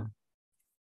the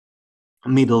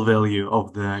middle value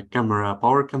of the camera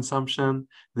power consumption.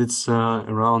 That's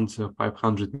around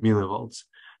 500 millivolts.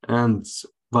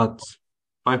 But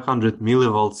 500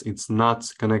 millivolts, it's not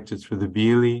connected to the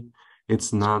BLE.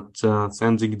 It's not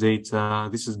sending data.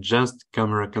 This is just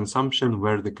camera consumption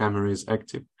where the camera is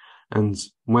active. And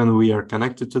when we are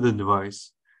connected to the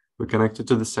device, we're connected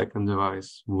to the second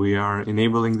device, we are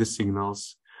enabling the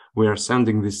signals, we are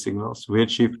sending these signals, we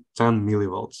achieve 10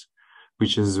 millivolts,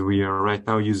 which is, we are right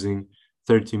now using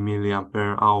 30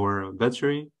 milliampere hour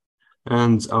battery,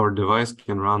 and our device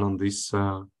can run on this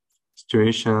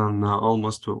situation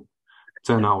almost to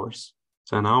 10 hours,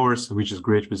 which is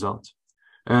great result.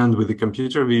 And with the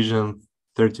computer vision,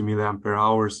 30 milliampere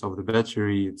hours of the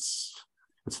battery, it's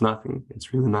nothing.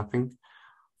 It's really nothing.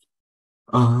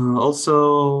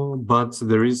 Also, but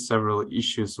there is several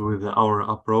issues with our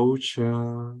approach,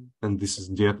 and this is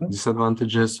the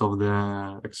disadvantages of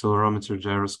the accelerometer,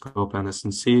 gyroscope, and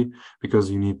SNC, because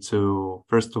you need to,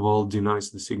 first of all, denoise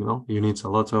the signal. You need a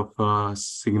lot of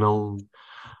signal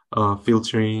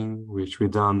filtering, which we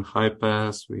done high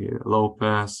pass, low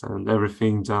pass, and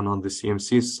everything done on the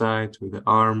CMC side with the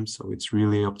ARM, so it's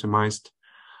really optimized.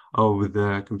 With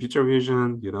the computer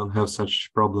vision, you don't have such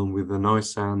problem with the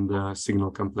noise and signal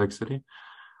complexity.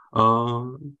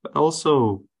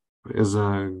 Also, as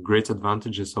a great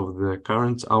advantages of the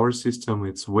current our system,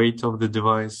 it's weight of the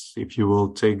device. If you will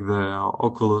take the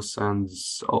Oculus, and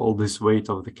all this weight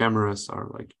of the cameras are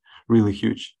like really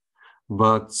huge.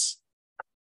 But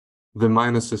the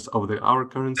minuses of our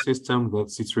current system,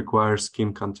 that it requires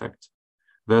skin contact.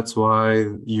 That's why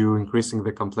you increasing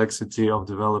the complexity of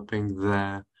developing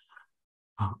the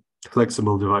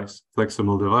flexible device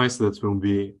that will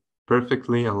be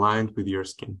perfectly aligned with your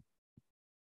skin.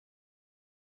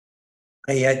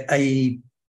 I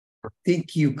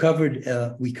think you covered,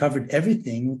 we covered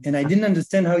everything, and I didn't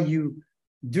understand how you,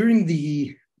 during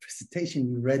the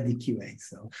presentation, you read the QA.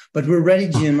 So, but we're ready,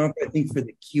 Gianmarco, I think, for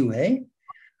the QA.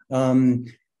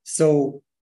 So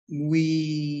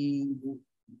the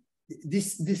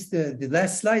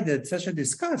last slide that Sasha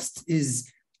discussed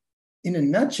is, in a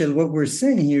nutshell, what we're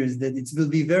saying here is that it will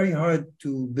be very hard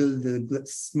to build the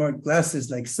smart glasses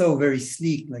like so, very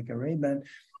sleek, like a Ray-Ban,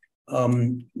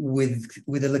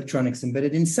 with electronics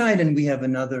embedded inside. And we have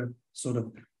another sort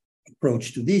of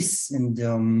approach to this. And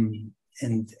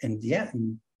yeah,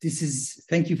 and this is,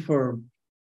 thank you for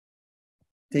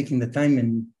taking the time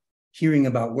and hearing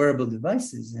about wearable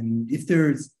devices. And if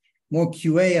there's more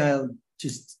QA, I'll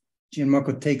just,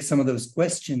 Gianmarco, take some of those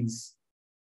questions.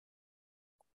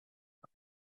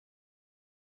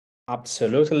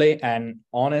 Absolutely. And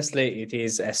honestly, it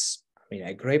is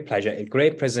a great pleasure, a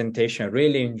great presentation. I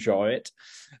really enjoy it.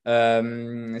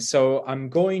 So I'm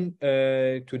going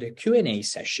to the Q&A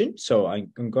session. So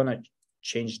I'm going to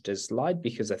change the slide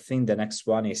because I think the next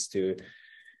one is to,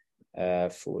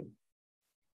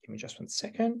 give me just 1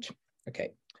 second.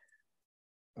 Okay.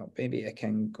 Oh, maybe I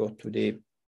can go to the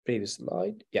previous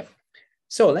slide. Yeah.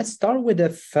 So let's start with the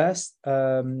first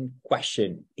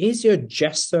question. Is your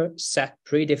gesture set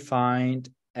predefined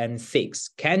and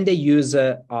fixed? Can the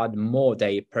user add more than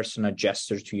a personal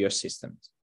gesture to your system?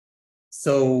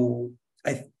 So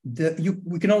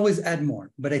we can always add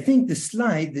more, but I think the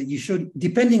slide that you showed,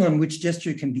 depending on which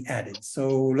gesture can be added.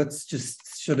 So let's just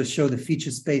show the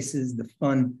feature spaces, the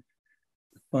fun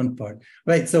part,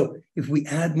 right? So if we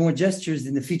add more gestures,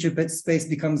 then the feature space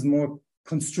becomes more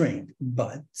constrained,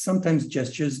 but sometimes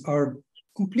gestures are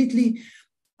completely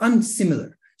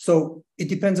unsimilar. So it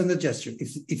depends on the gesture.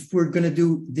 If we're going to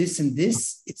do this and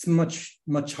this, it's much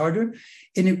harder,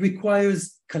 and it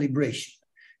requires calibration.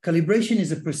 Calibration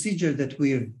is a procedure that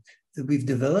we've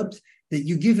developed, that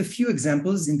you give a few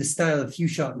examples in the style of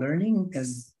few-shot learning,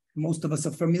 as most of us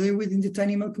are familiar with in the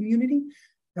tinyML community,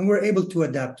 and we're able to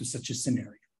adapt to such a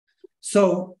scenario.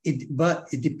 But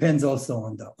it depends also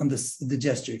on the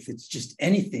gesture. If it's just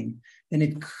anything, then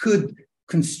it could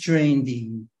constrain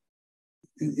the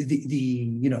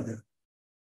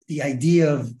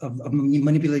idea of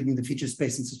manipulating the feature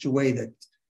space in such a way that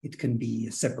it can be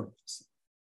separate.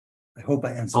 I hope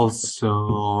I answered.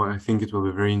 Also, I think it will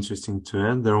be very interesting to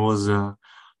add. There was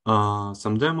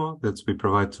some demo that we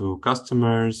provide to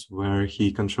customers where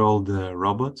he controlled the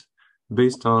robot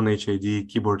based on HID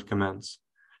keyboard commands.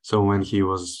 So when he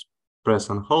was press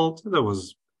and hold, there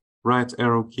was right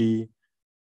arrow key,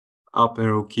 up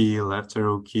arrow key, left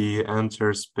arrow key,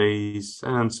 enter, space,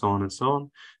 and so on and so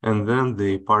on. And then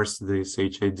they parsed this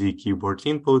HID keyboard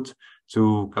input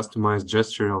to customize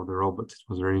gesture of the robot. It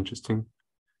was very interesting.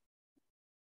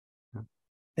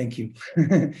 Thank you.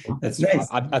 That's nice.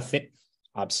 I think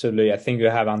absolutely. I think you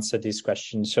have answered this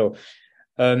question. So,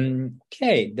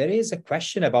 okay, there is a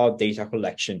question about data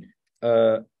collection.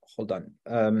 Hold on.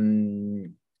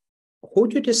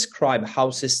 Would you describe how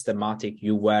systematic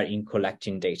you were in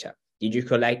collecting data? Did you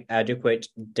collect adequate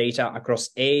data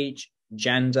across age,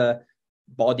 gender,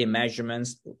 body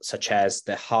measurements, such as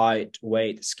the height,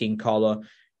 weight, skin color?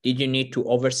 Did you need to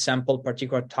oversample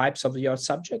particular types of your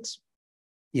subjects?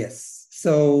 Yes.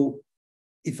 So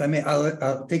if I may,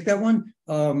 I'll take that one.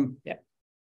 Yeah.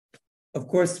 Of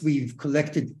course, we've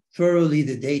collected thoroughly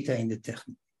the data in the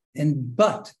technique,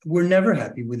 but we're never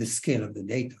happy with the scale of the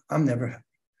data. I'm never happy.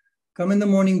 Come in the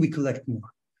morning, we collect more.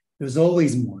 There's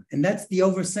always more. And that's the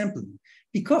oversampling.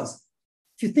 Because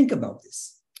if you think about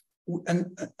this,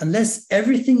 unless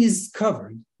everything is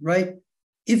covered, right?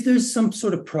 If there's some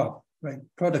sort of problem, right?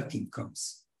 Product team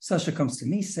comes. Sasha comes to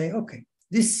me, say, okay,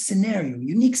 this scenario,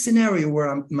 unique scenario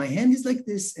where my hand is like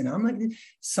this and I'm like this,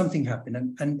 something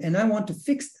happened and I want to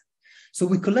fix that. So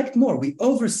we collect more. We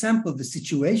oversample the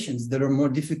situations that are more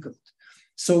difficult.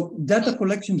 So data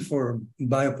collection for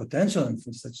biopotential and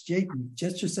for such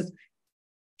gesture sets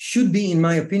should be, in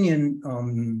my opinion,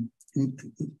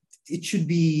 it should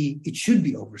be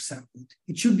oversampled.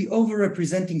 It should be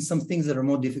overrepresenting some things that are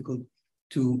more difficult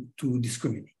to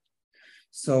discriminate.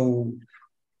 So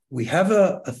we have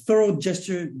a thorough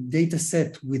gesture data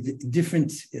set with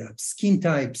different skin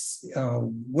types,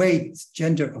 weight,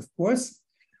 gender, of course,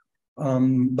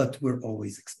 but we're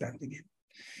always expanding it.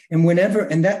 And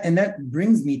that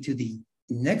brings me to the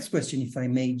next question, if I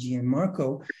may,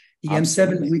 Gianmarco. The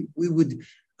M7, we would,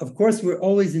 of course, we're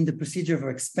always in the procedure of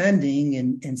expanding,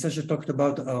 and Sasha talked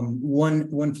about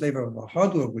one flavor of our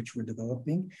hardware which we're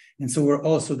developing, and so we're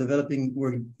also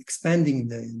we're expanding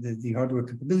the hardware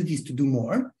capabilities to do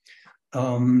more.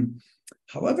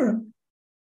 However,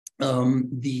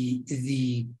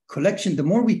 the collection, the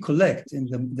more we collect and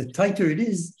the tighter it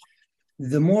is,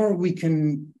 the more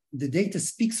the data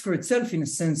speaks for itself in a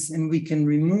sense, and we can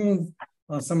remove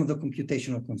some of the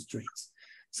computational constraints.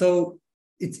 So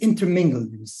it's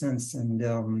intermingled in a sense, and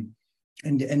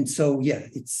so yeah,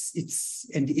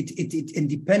 and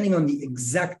depending on the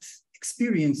exact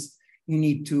experience, you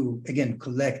need to again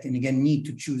collect and again need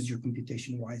to choose your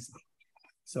computation wisely.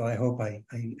 So I hope I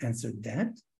answered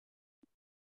that.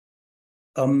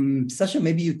 Sasha,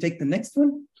 maybe you take the next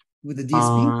one with the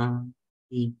DSP.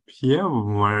 Yeah,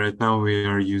 right now we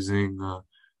are using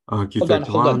Q31.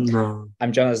 Hold on.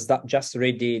 I'm just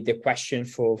read the question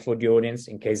for the audience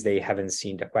in case they haven't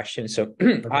seen the question. So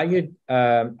are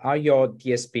your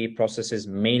DSP processes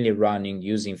mainly running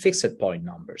using fixed point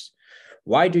numbers?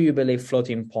 Why do you believe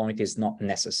floating point is not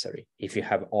necessary if you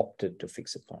have opted to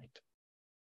fixed point?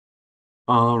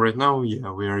 Right now,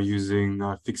 yeah, we are using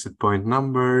fixed point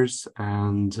numbers,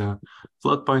 and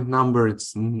float point number,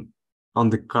 it's on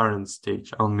the current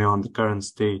stage, only on the current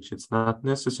stage. It's not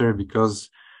necessary because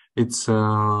it's a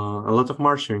lot of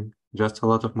marshalling, just a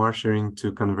lot of marshalling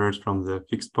to convert from the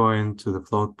fixed point to the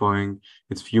float point.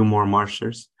 It's few more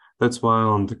marshers. That's why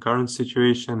on the current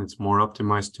situation, it's more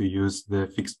optimized to use the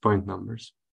fixed point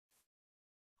numbers.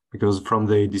 Because from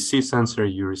the ADC sensor,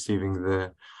 you're receiving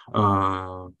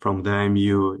from the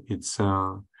IMU, it's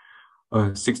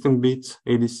 16-bit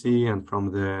ADC, and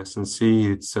from the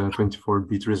SNC, it's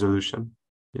 24-bit resolution.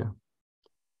 Yeah.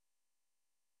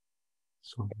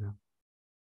 So, yeah.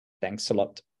 Thanks a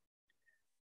lot.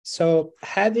 So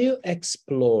have you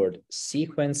explored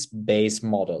sequence-based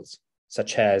models,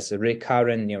 such as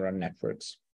recurrent neural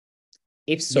networks?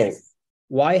 If so, yes.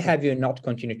 Why have you not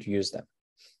continued to use them?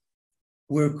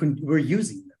 We're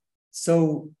using them.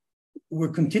 So we're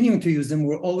continuing to use them.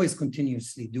 We're always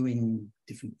continuously doing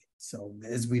different things. So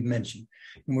as we've mentioned,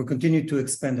 and we're continuing to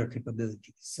expand our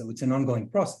capabilities. So it's an ongoing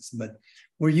process, but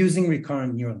we're using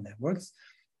recurrent neural networks.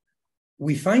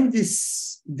 We find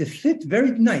the fit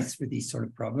very nice for these sort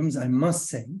of problems, I must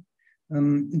say.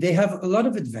 They have a lot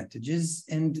of advantages,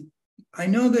 and I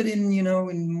know that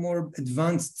in more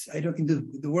advanced, in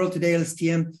the world today,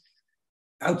 LSTM,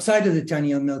 outside of the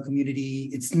tinyML community,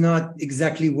 it's not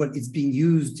exactly what it's being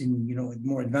used in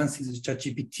more advanced things as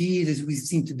ChatGPT as we've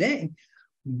seen today,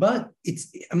 but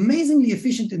it's amazingly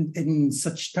efficient in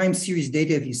such time series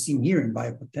data as you've seen here in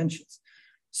biopotentials.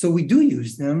 So we do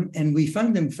use them, and we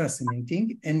find them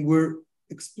fascinating, and we're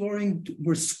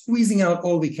squeezing out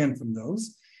all we can from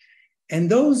those. And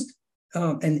those,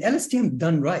 and LSTM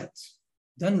done right,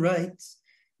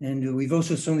 and we've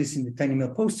also shown this in the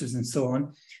tinyML posters and so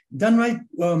on. Done right,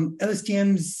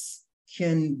 LSTMs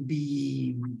can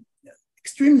be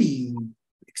extremely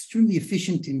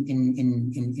efficient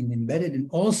in embedded, and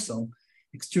also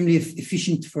extremely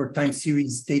efficient for time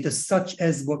series data, such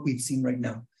as what we've seen right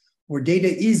now, where data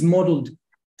is modeled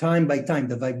time by time.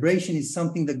 The vibration is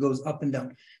something that goes up and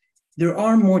down. There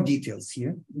are more details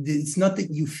here. It's not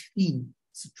that you feed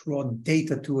raw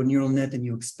data to a neural net and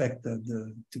you expect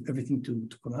everything to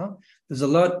come out. There's a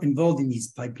lot involved in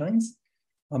these pipelines,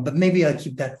 but maybe I'll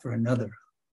keep that for another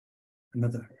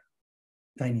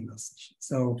tinyML session.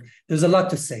 So there's a lot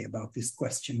to say about this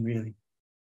question, really.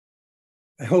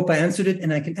 I hope I answered it,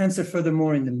 and I can answer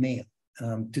furthermore in the mail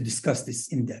to discuss this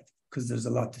in depth, because there's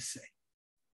a lot to say.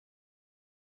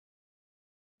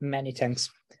 Many thanks.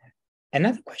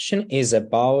 Another question is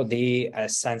about the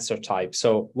sensor type.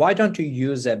 So why don't you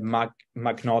use a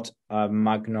magnetometer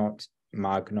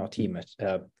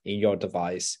in your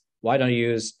device? Why don't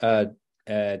you use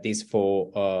this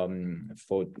for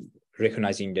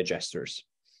recognizing the gestures?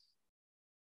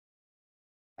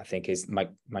 I think it's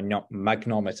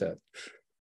magnetometer.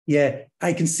 Yeah,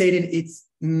 I can say that it's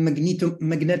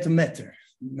magnetometer.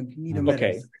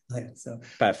 Okay. Yeah, so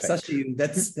perfect. Sasha,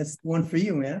 that's one for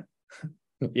you, yeah.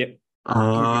 Yep.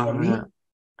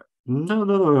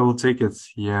 No, I will take it.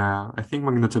 Yeah, I think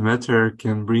magnetometer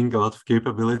can bring a lot of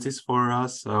capabilities for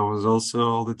us. I was also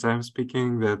all the time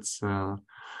speaking that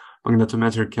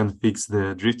magnetometer can fix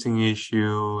the drifting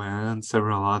issue and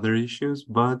several other issues,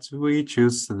 but we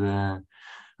choose the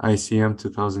ICM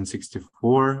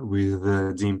 2064 with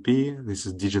the DMP. This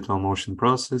is digital motion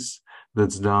process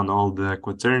that's done all the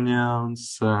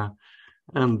quaternions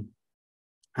and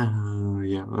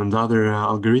other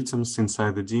algorithms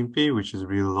inside the DMP, which is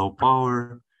really low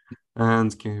power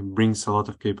and brings a lot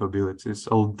of capabilities.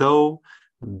 Although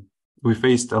we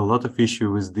faced a lot of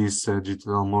issue with this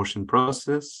digital motion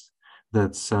process,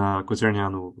 that's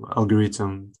quaternion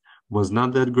algorithm was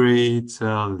not that great.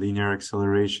 Linear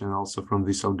acceleration also from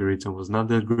this algorithm was not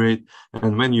that great.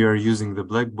 And when you are using the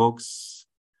black box,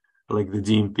 like the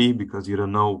DMP, because you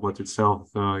don't know what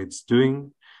itself it's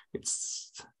doing,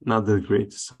 it's not that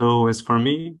great. So as for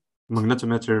me,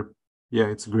 magnetometer, yeah,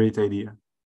 it's a great idea.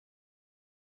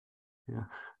 Yeah.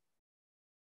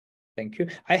 Thank you.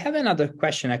 I have another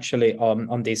question actually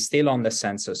on this, still on the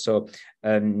sensor. So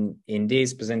in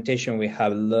this presentation, we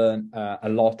have learned a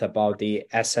lot about the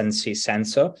SNC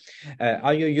sensor.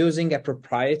 Are you using a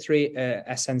proprietary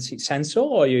SNC sensor,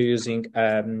 or are you using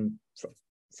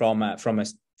from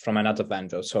another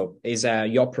vendor? So is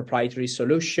your proprietary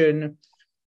solution?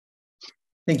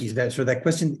 Thank you for that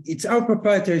question. It's our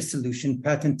proprietary solution,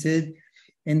 patented,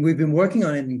 and we've been working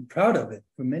on it and proud of it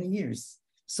for many years.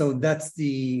 So that's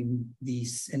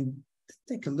and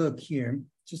take a look here.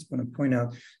 Just want to point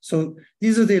out. So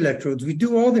these are the electrodes. We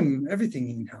do everything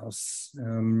in-house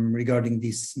regarding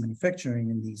this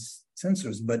manufacturing and these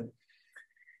sensors. But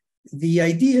the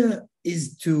idea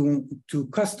is to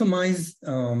customize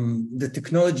the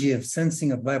technology of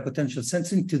sensing, of biopotential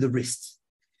sensing, to the wrist.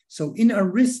 So in our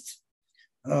wrist,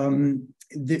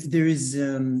 there is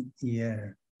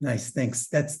nice, thanks.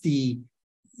 That's the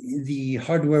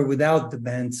hardware without the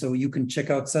band. So you can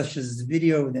check out Sasha's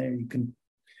video there. You can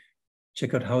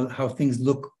check out how things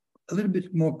look a little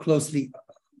bit more closely.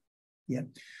 Yeah.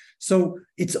 So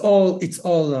it's all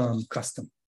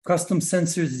custom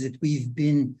sensors that we've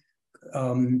been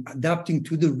adapting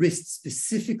to the wrist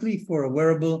specifically for a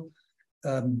wearable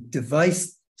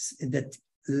device that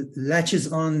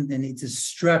latches on, and it's a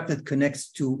strap that connects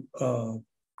to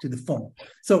the phone.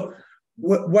 So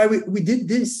why we did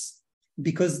this?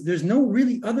 Because there's no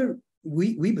really other,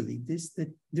 we believe this,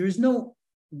 that there is no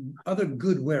other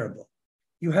good wearable.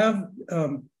 You have,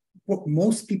 what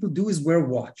most people do is wear a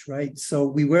watch, right? So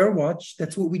we wear a watch,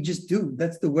 that's what we just do.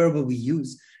 That's the wearable we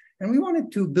use. And we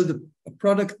wanted to build a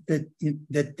product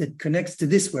that connects to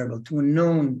this wearable, to a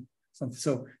known something.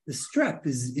 So the strap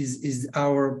is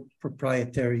our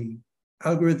proprietary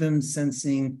algorithm,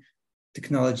 sensing,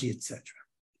 technology, etc.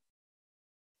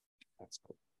 That's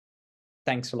cool.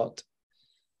 Thanks a lot.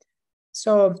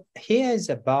 So here is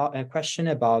about a question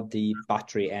about the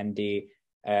battery and the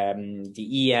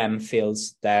EM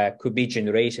fields that could be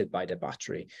generated by the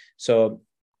battery. So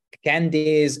can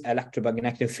these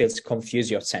electromagnetic fields confuse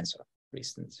your sensor, for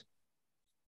instance?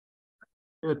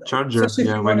 Yeah, chargers, So if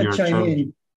you when want to you're chime charging.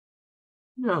 in,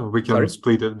 Yeah, we can Sorry?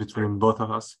 split it between both of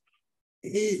us.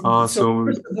 so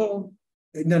first of all,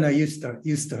 no, you start.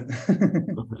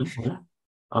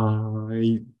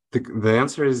 The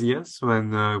answer is yes when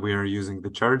we are using the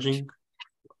charging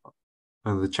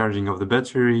of the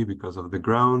battery because of the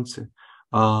ground.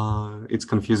 It's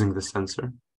confusing the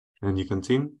sensor. And you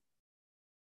continue?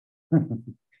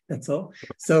 That's all.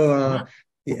 So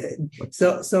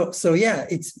yeah,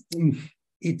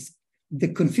 it's the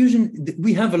confusion.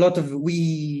 We have a lot of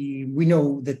we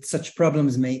know that such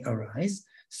problems may arise.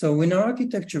 So in our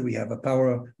architecture, we have a power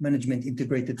management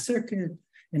integrated circuit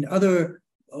and other.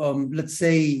 Let's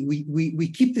say we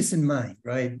keep this in mind,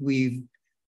 right? We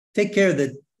take care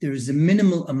that there is a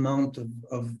minimal amount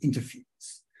of interference,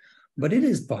 but it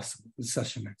is possible with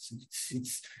such a message.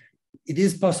 It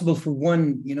is possible for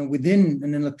one, within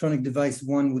an electronic device,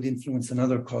 one would influence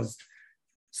another, cause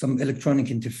some electronic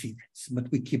interference. But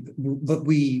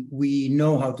we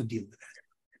know how to deal with that.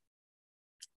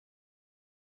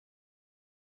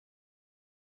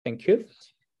 Thank you.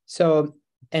 So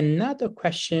another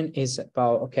question is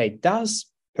about, okay, does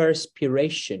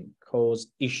perspiration cause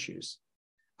issues?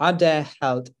 Are there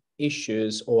health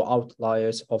issues or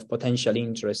outliers of potential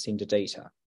interest in the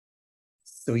data?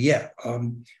 So yeah,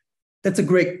 that's a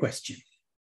great question.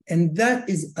 And that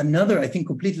is another, I think,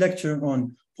 complete lecture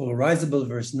on polarizable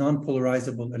versus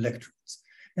non-polarizable electrodes.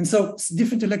 And so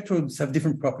different electrodes have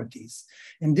different properties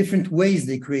and different ways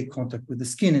they create contact with the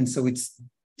skin. And so it's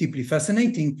deeply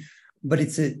fascinating, but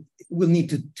we'll need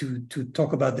to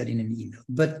talk about that in an email.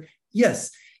 But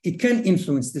yes, it can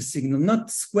influence the signal,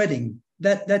 not sweating.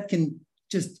 That can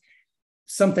just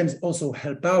sometimes also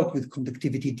help out with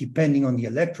conductivity depending on the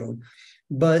electrode.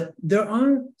 But there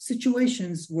are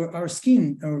situations where our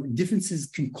skin or differences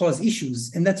can cause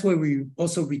issues. And that's why we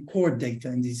also record data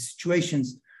in these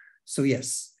situations. So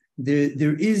yes,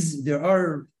 there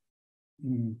are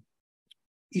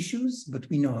issues, but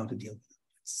we know how to deal with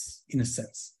it in a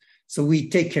sense. So we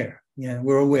take care. Yeah,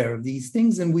 we're aware of these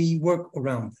things and we work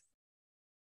around them,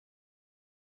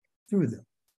 through them.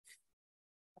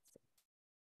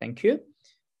 Thank you.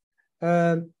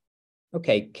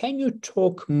 Okay, can you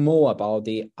talk more about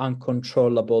the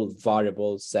uncontrollable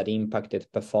variables that impacted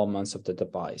performance of the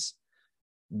device?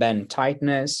 Bend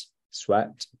tightness,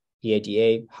 sweat,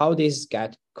 EADA, how these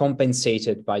get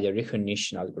compensated by the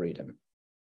recognition algorithm?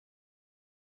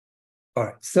 All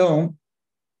right, so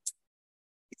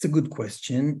it's a good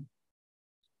question.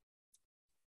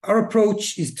 Our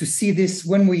approach is to see this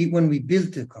when we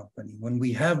build a company, when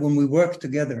we work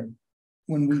together,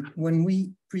 when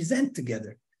we present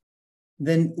together.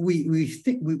 Then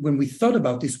when we thought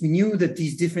about this, we knew that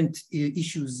these different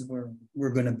issues were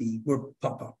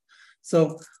pop up.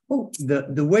 So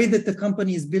the way that the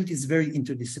company is built is very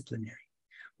interdisciplinary.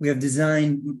 We have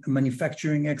design,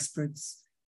 manufacturing experts,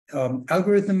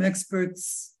 algorithm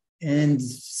experts, and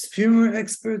firmware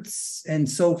experts. And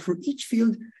so for each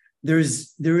field, there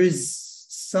is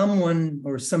someone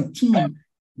or some team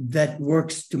that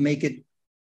works to make it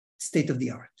state of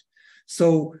the art.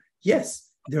 So yes,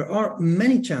 there are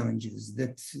many challenges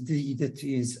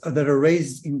that are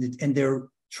raised and they're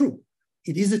true.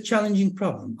 It is a challenging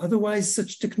problem. Otherwise,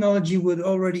 such technology would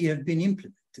already have been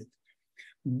implemented.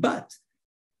 But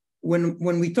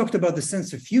when we talked about the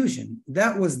sensor fusion,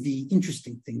 that was the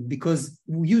interesting thing, because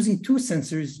using two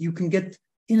sensors, you can get,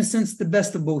 in a sense, the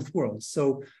best of both worlds.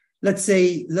 So let's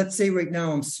say right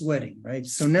now I'm sweating, right?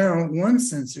 So now one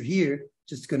sensor here,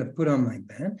 just going to put on my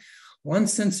band, one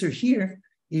sensor here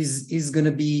is going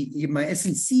to be, my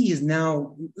SNC is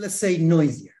now, let's say,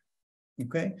 noisier,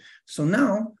 okay? So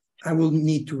now I will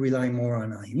need to rely more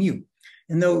on IMU.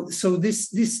 And so this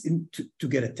to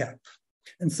get a tap.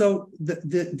 And so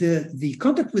the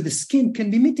contact with the skin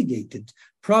can be mitigated.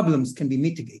 Problems can be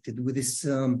mitigated with this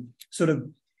sort of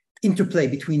interplay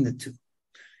between the two.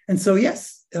 And so,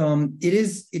 yes, it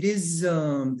is.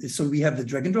 So we have the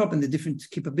drag and drop and the different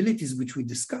capabilities which we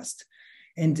discussed.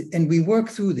 And we work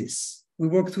through this. We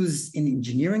work through this in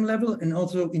engineering level and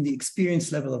also in the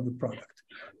experience level of the product.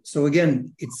 So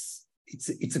again, it's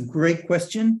a great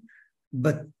question,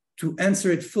 but to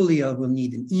answer it fully, I will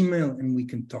need an email and we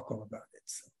can talk all about it.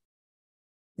 So,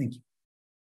 thank you.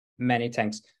 Many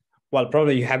thanks. Well,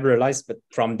 probably you have realized, but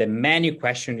from the many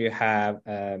questions you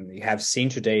have seen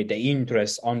today, the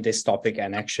interest on this topic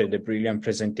and actually the brilliant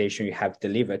presentation you have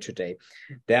delivered today.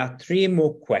 There are 3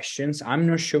 more questions. I'm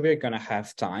not sure we're going to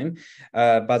have time,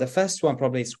 but the first one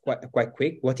probably is quite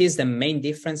quick. What is the main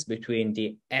difference between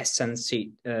the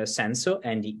SNC sensor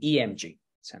and the EMG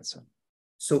sensor?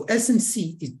 So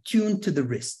SNC is tuned to the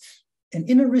wrist, and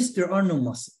in a wrist, there are no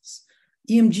muscles.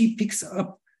 EMG picks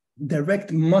up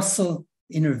direct muscle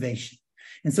innervation.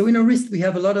 And so in a wrist, we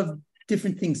have a lot of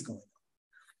different things going on.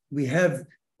 We have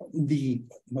all the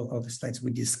slides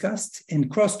we discussed,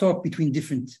 and crosstalk between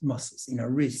different muscles in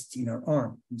our wrist, in our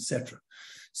arm, etc.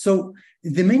 So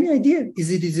the main idea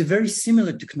is it is a very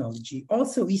similar technology.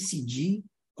 Also ECG,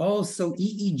 also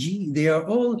EEG, they are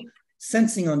all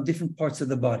sensing on different parts of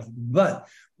the body. But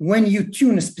when you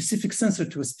tune a specific sensor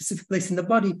to a specific place in the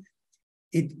body,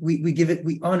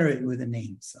 we honor it with a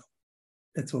name. So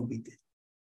that's what we did.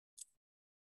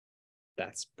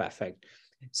 That's perfect.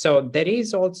 So there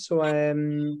is also a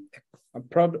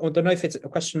problem. I don't know if it's a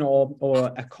question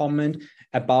or a comment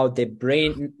about the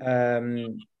brain. I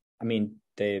mean,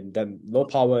 the low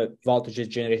power voltages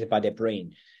generated by the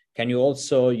brain. Can you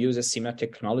also use a similar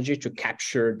technology to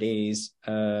capture these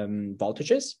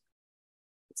voltages?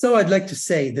 So I'd like to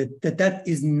say that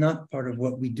is not part of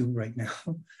what we do right now.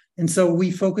 And so we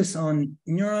focus on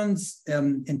neurons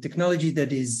and technology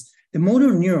that is the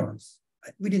motor neurons.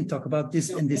 We didn't talk about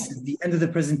this, and this is the end of the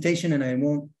presentation, and I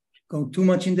won't go too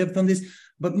much in depth on this,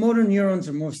 but motor neurons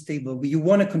are more stable. But you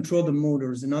want to control the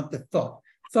motors and not the thought.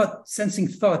 Sensing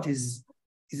thought is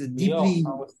a deeply...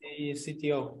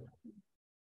 CTO.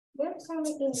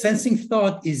 Sensing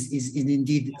thought is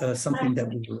indeed something that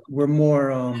we're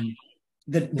more...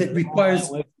 that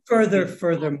requires further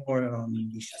more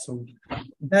niche. So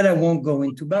that I won't go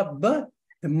into, but the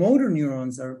motor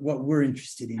neurons are what we're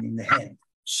interested in the hand.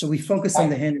 So we focus on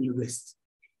the hand and the wrist.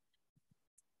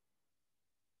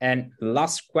 And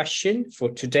last question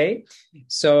for today.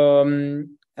 So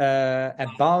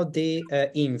about the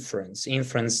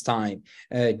inference time,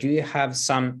 do you have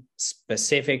some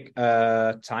specific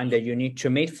time that you need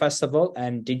to meet first of all?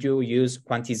 And did you use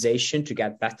quantization to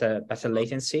get better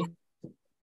latency?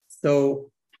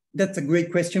 So that's a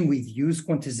great question. We've used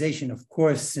quantization, of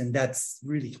course, and that's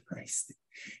really nice.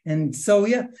 And so,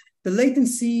 yeah, the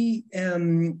latency,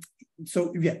 there's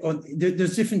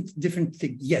different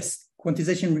things. Yes,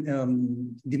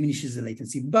 quantization diminishes the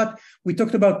latency, but we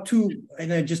talked about 2,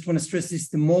 and I just want to stress this,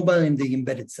 the mobile and the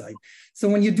embedded side. So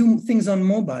when you do things on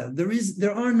mobile,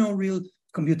 there are no real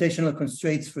computational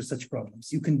constraints for such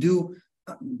problems. You can do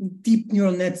deep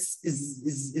neural nets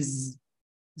is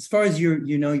as far as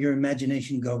your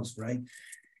imagination goes, right?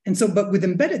 And so, but with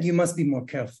embedded, you must be more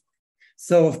careful.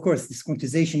 So, of course, this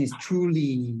quantization is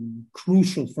truly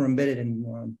crucial for embedded,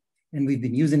 and we've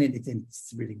been using it.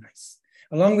 It's really nice,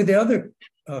 along with the other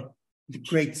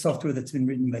great software that's been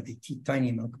written by the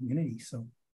tinyML community. So,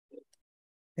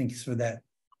 thanks for that.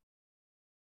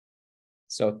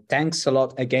 So, thanks a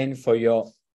lot again for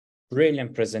your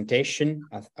brilliant presentation.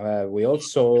 We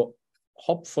also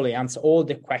hopefully answer all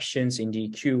the questions in the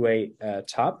QA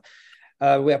tab.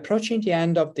 We're approaching the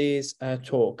end of this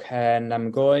talk, and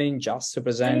I'm going just to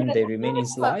present the remaining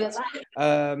slides.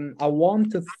 I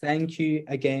want to thank you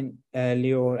again,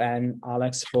 Leeor and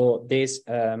Alex, for this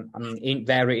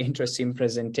very interesting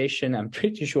presentation. I'm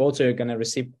pretty sure also you're going to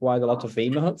receive quite a lot of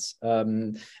emails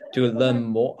to learn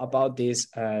more about this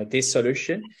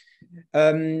solution.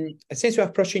 Since we're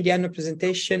approaching the end of the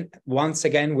presentation, once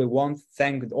again, we want to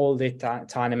thank all the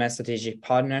tinyML strategic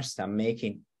partners that are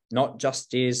making not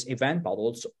just this event, but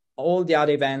also all the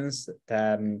other events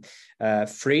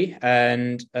free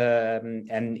and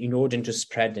in order to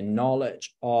spread the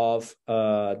knowledge of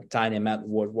tinyML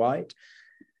worldwide.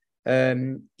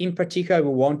 In particular, we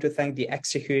want to thank the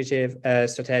executive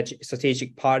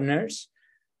strategic partners,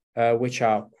 which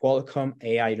are Qualcomm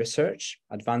AI Research,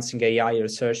 advancing AI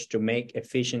research to make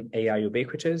efficient AI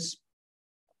ubiquitous.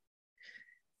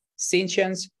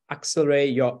 Sentience,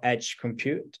 accelerate your edge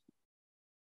compute.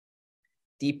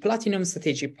 The Platinum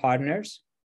strategic partners,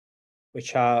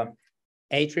 which are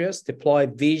Atrius, deploy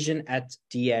vision at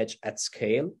the edge at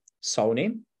scale,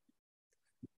 Sony.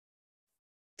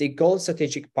 The Gold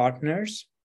strategic partners,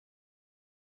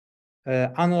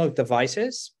 Analog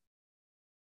Devices,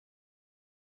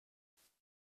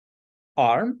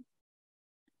 ARM,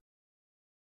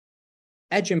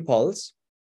 Edge Impulse,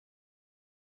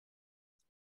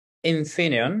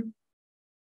 Infineon,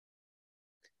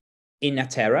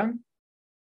 Inatera,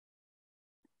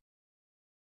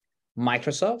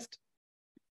 Microsoft,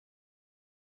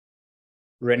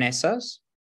 Renesas,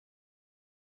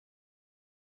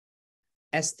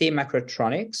 ST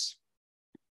Microelectronics,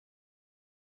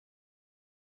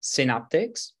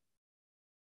 Synaptics,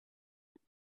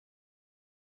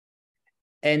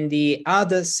 and the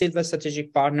other silver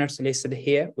strategic partners listed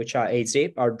here, which are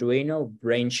AZIP, Arduino,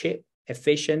 BrainChip,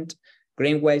 Efficient,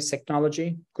 Greenwaves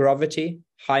Technology, Gravity,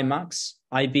 HiMax,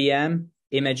 IBM,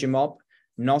 ImageMob,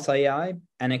 North AI,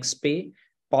 NXP,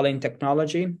 Pauling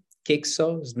Technology,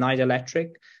 Kixo, Schneider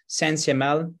Electric,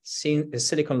 SenseML,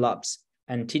 Silicon Labs,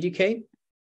 and TDK.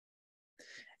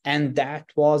 And that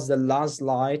was the last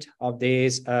slide of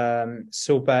this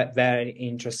very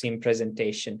interesting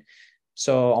presentation.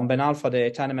 So on behalf of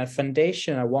the tinyML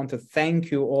Foundation, I want to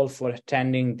thank you all for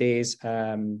attending this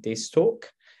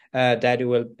talk. That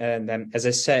will, as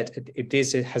I said,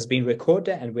 this has been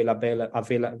recorded and will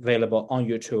available on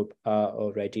YouTube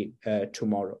already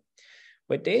tomorrow.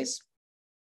 With this,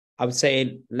 I would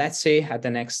say, let's see at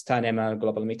the next tinyML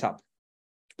Global Meetup.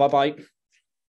 Bye-bye.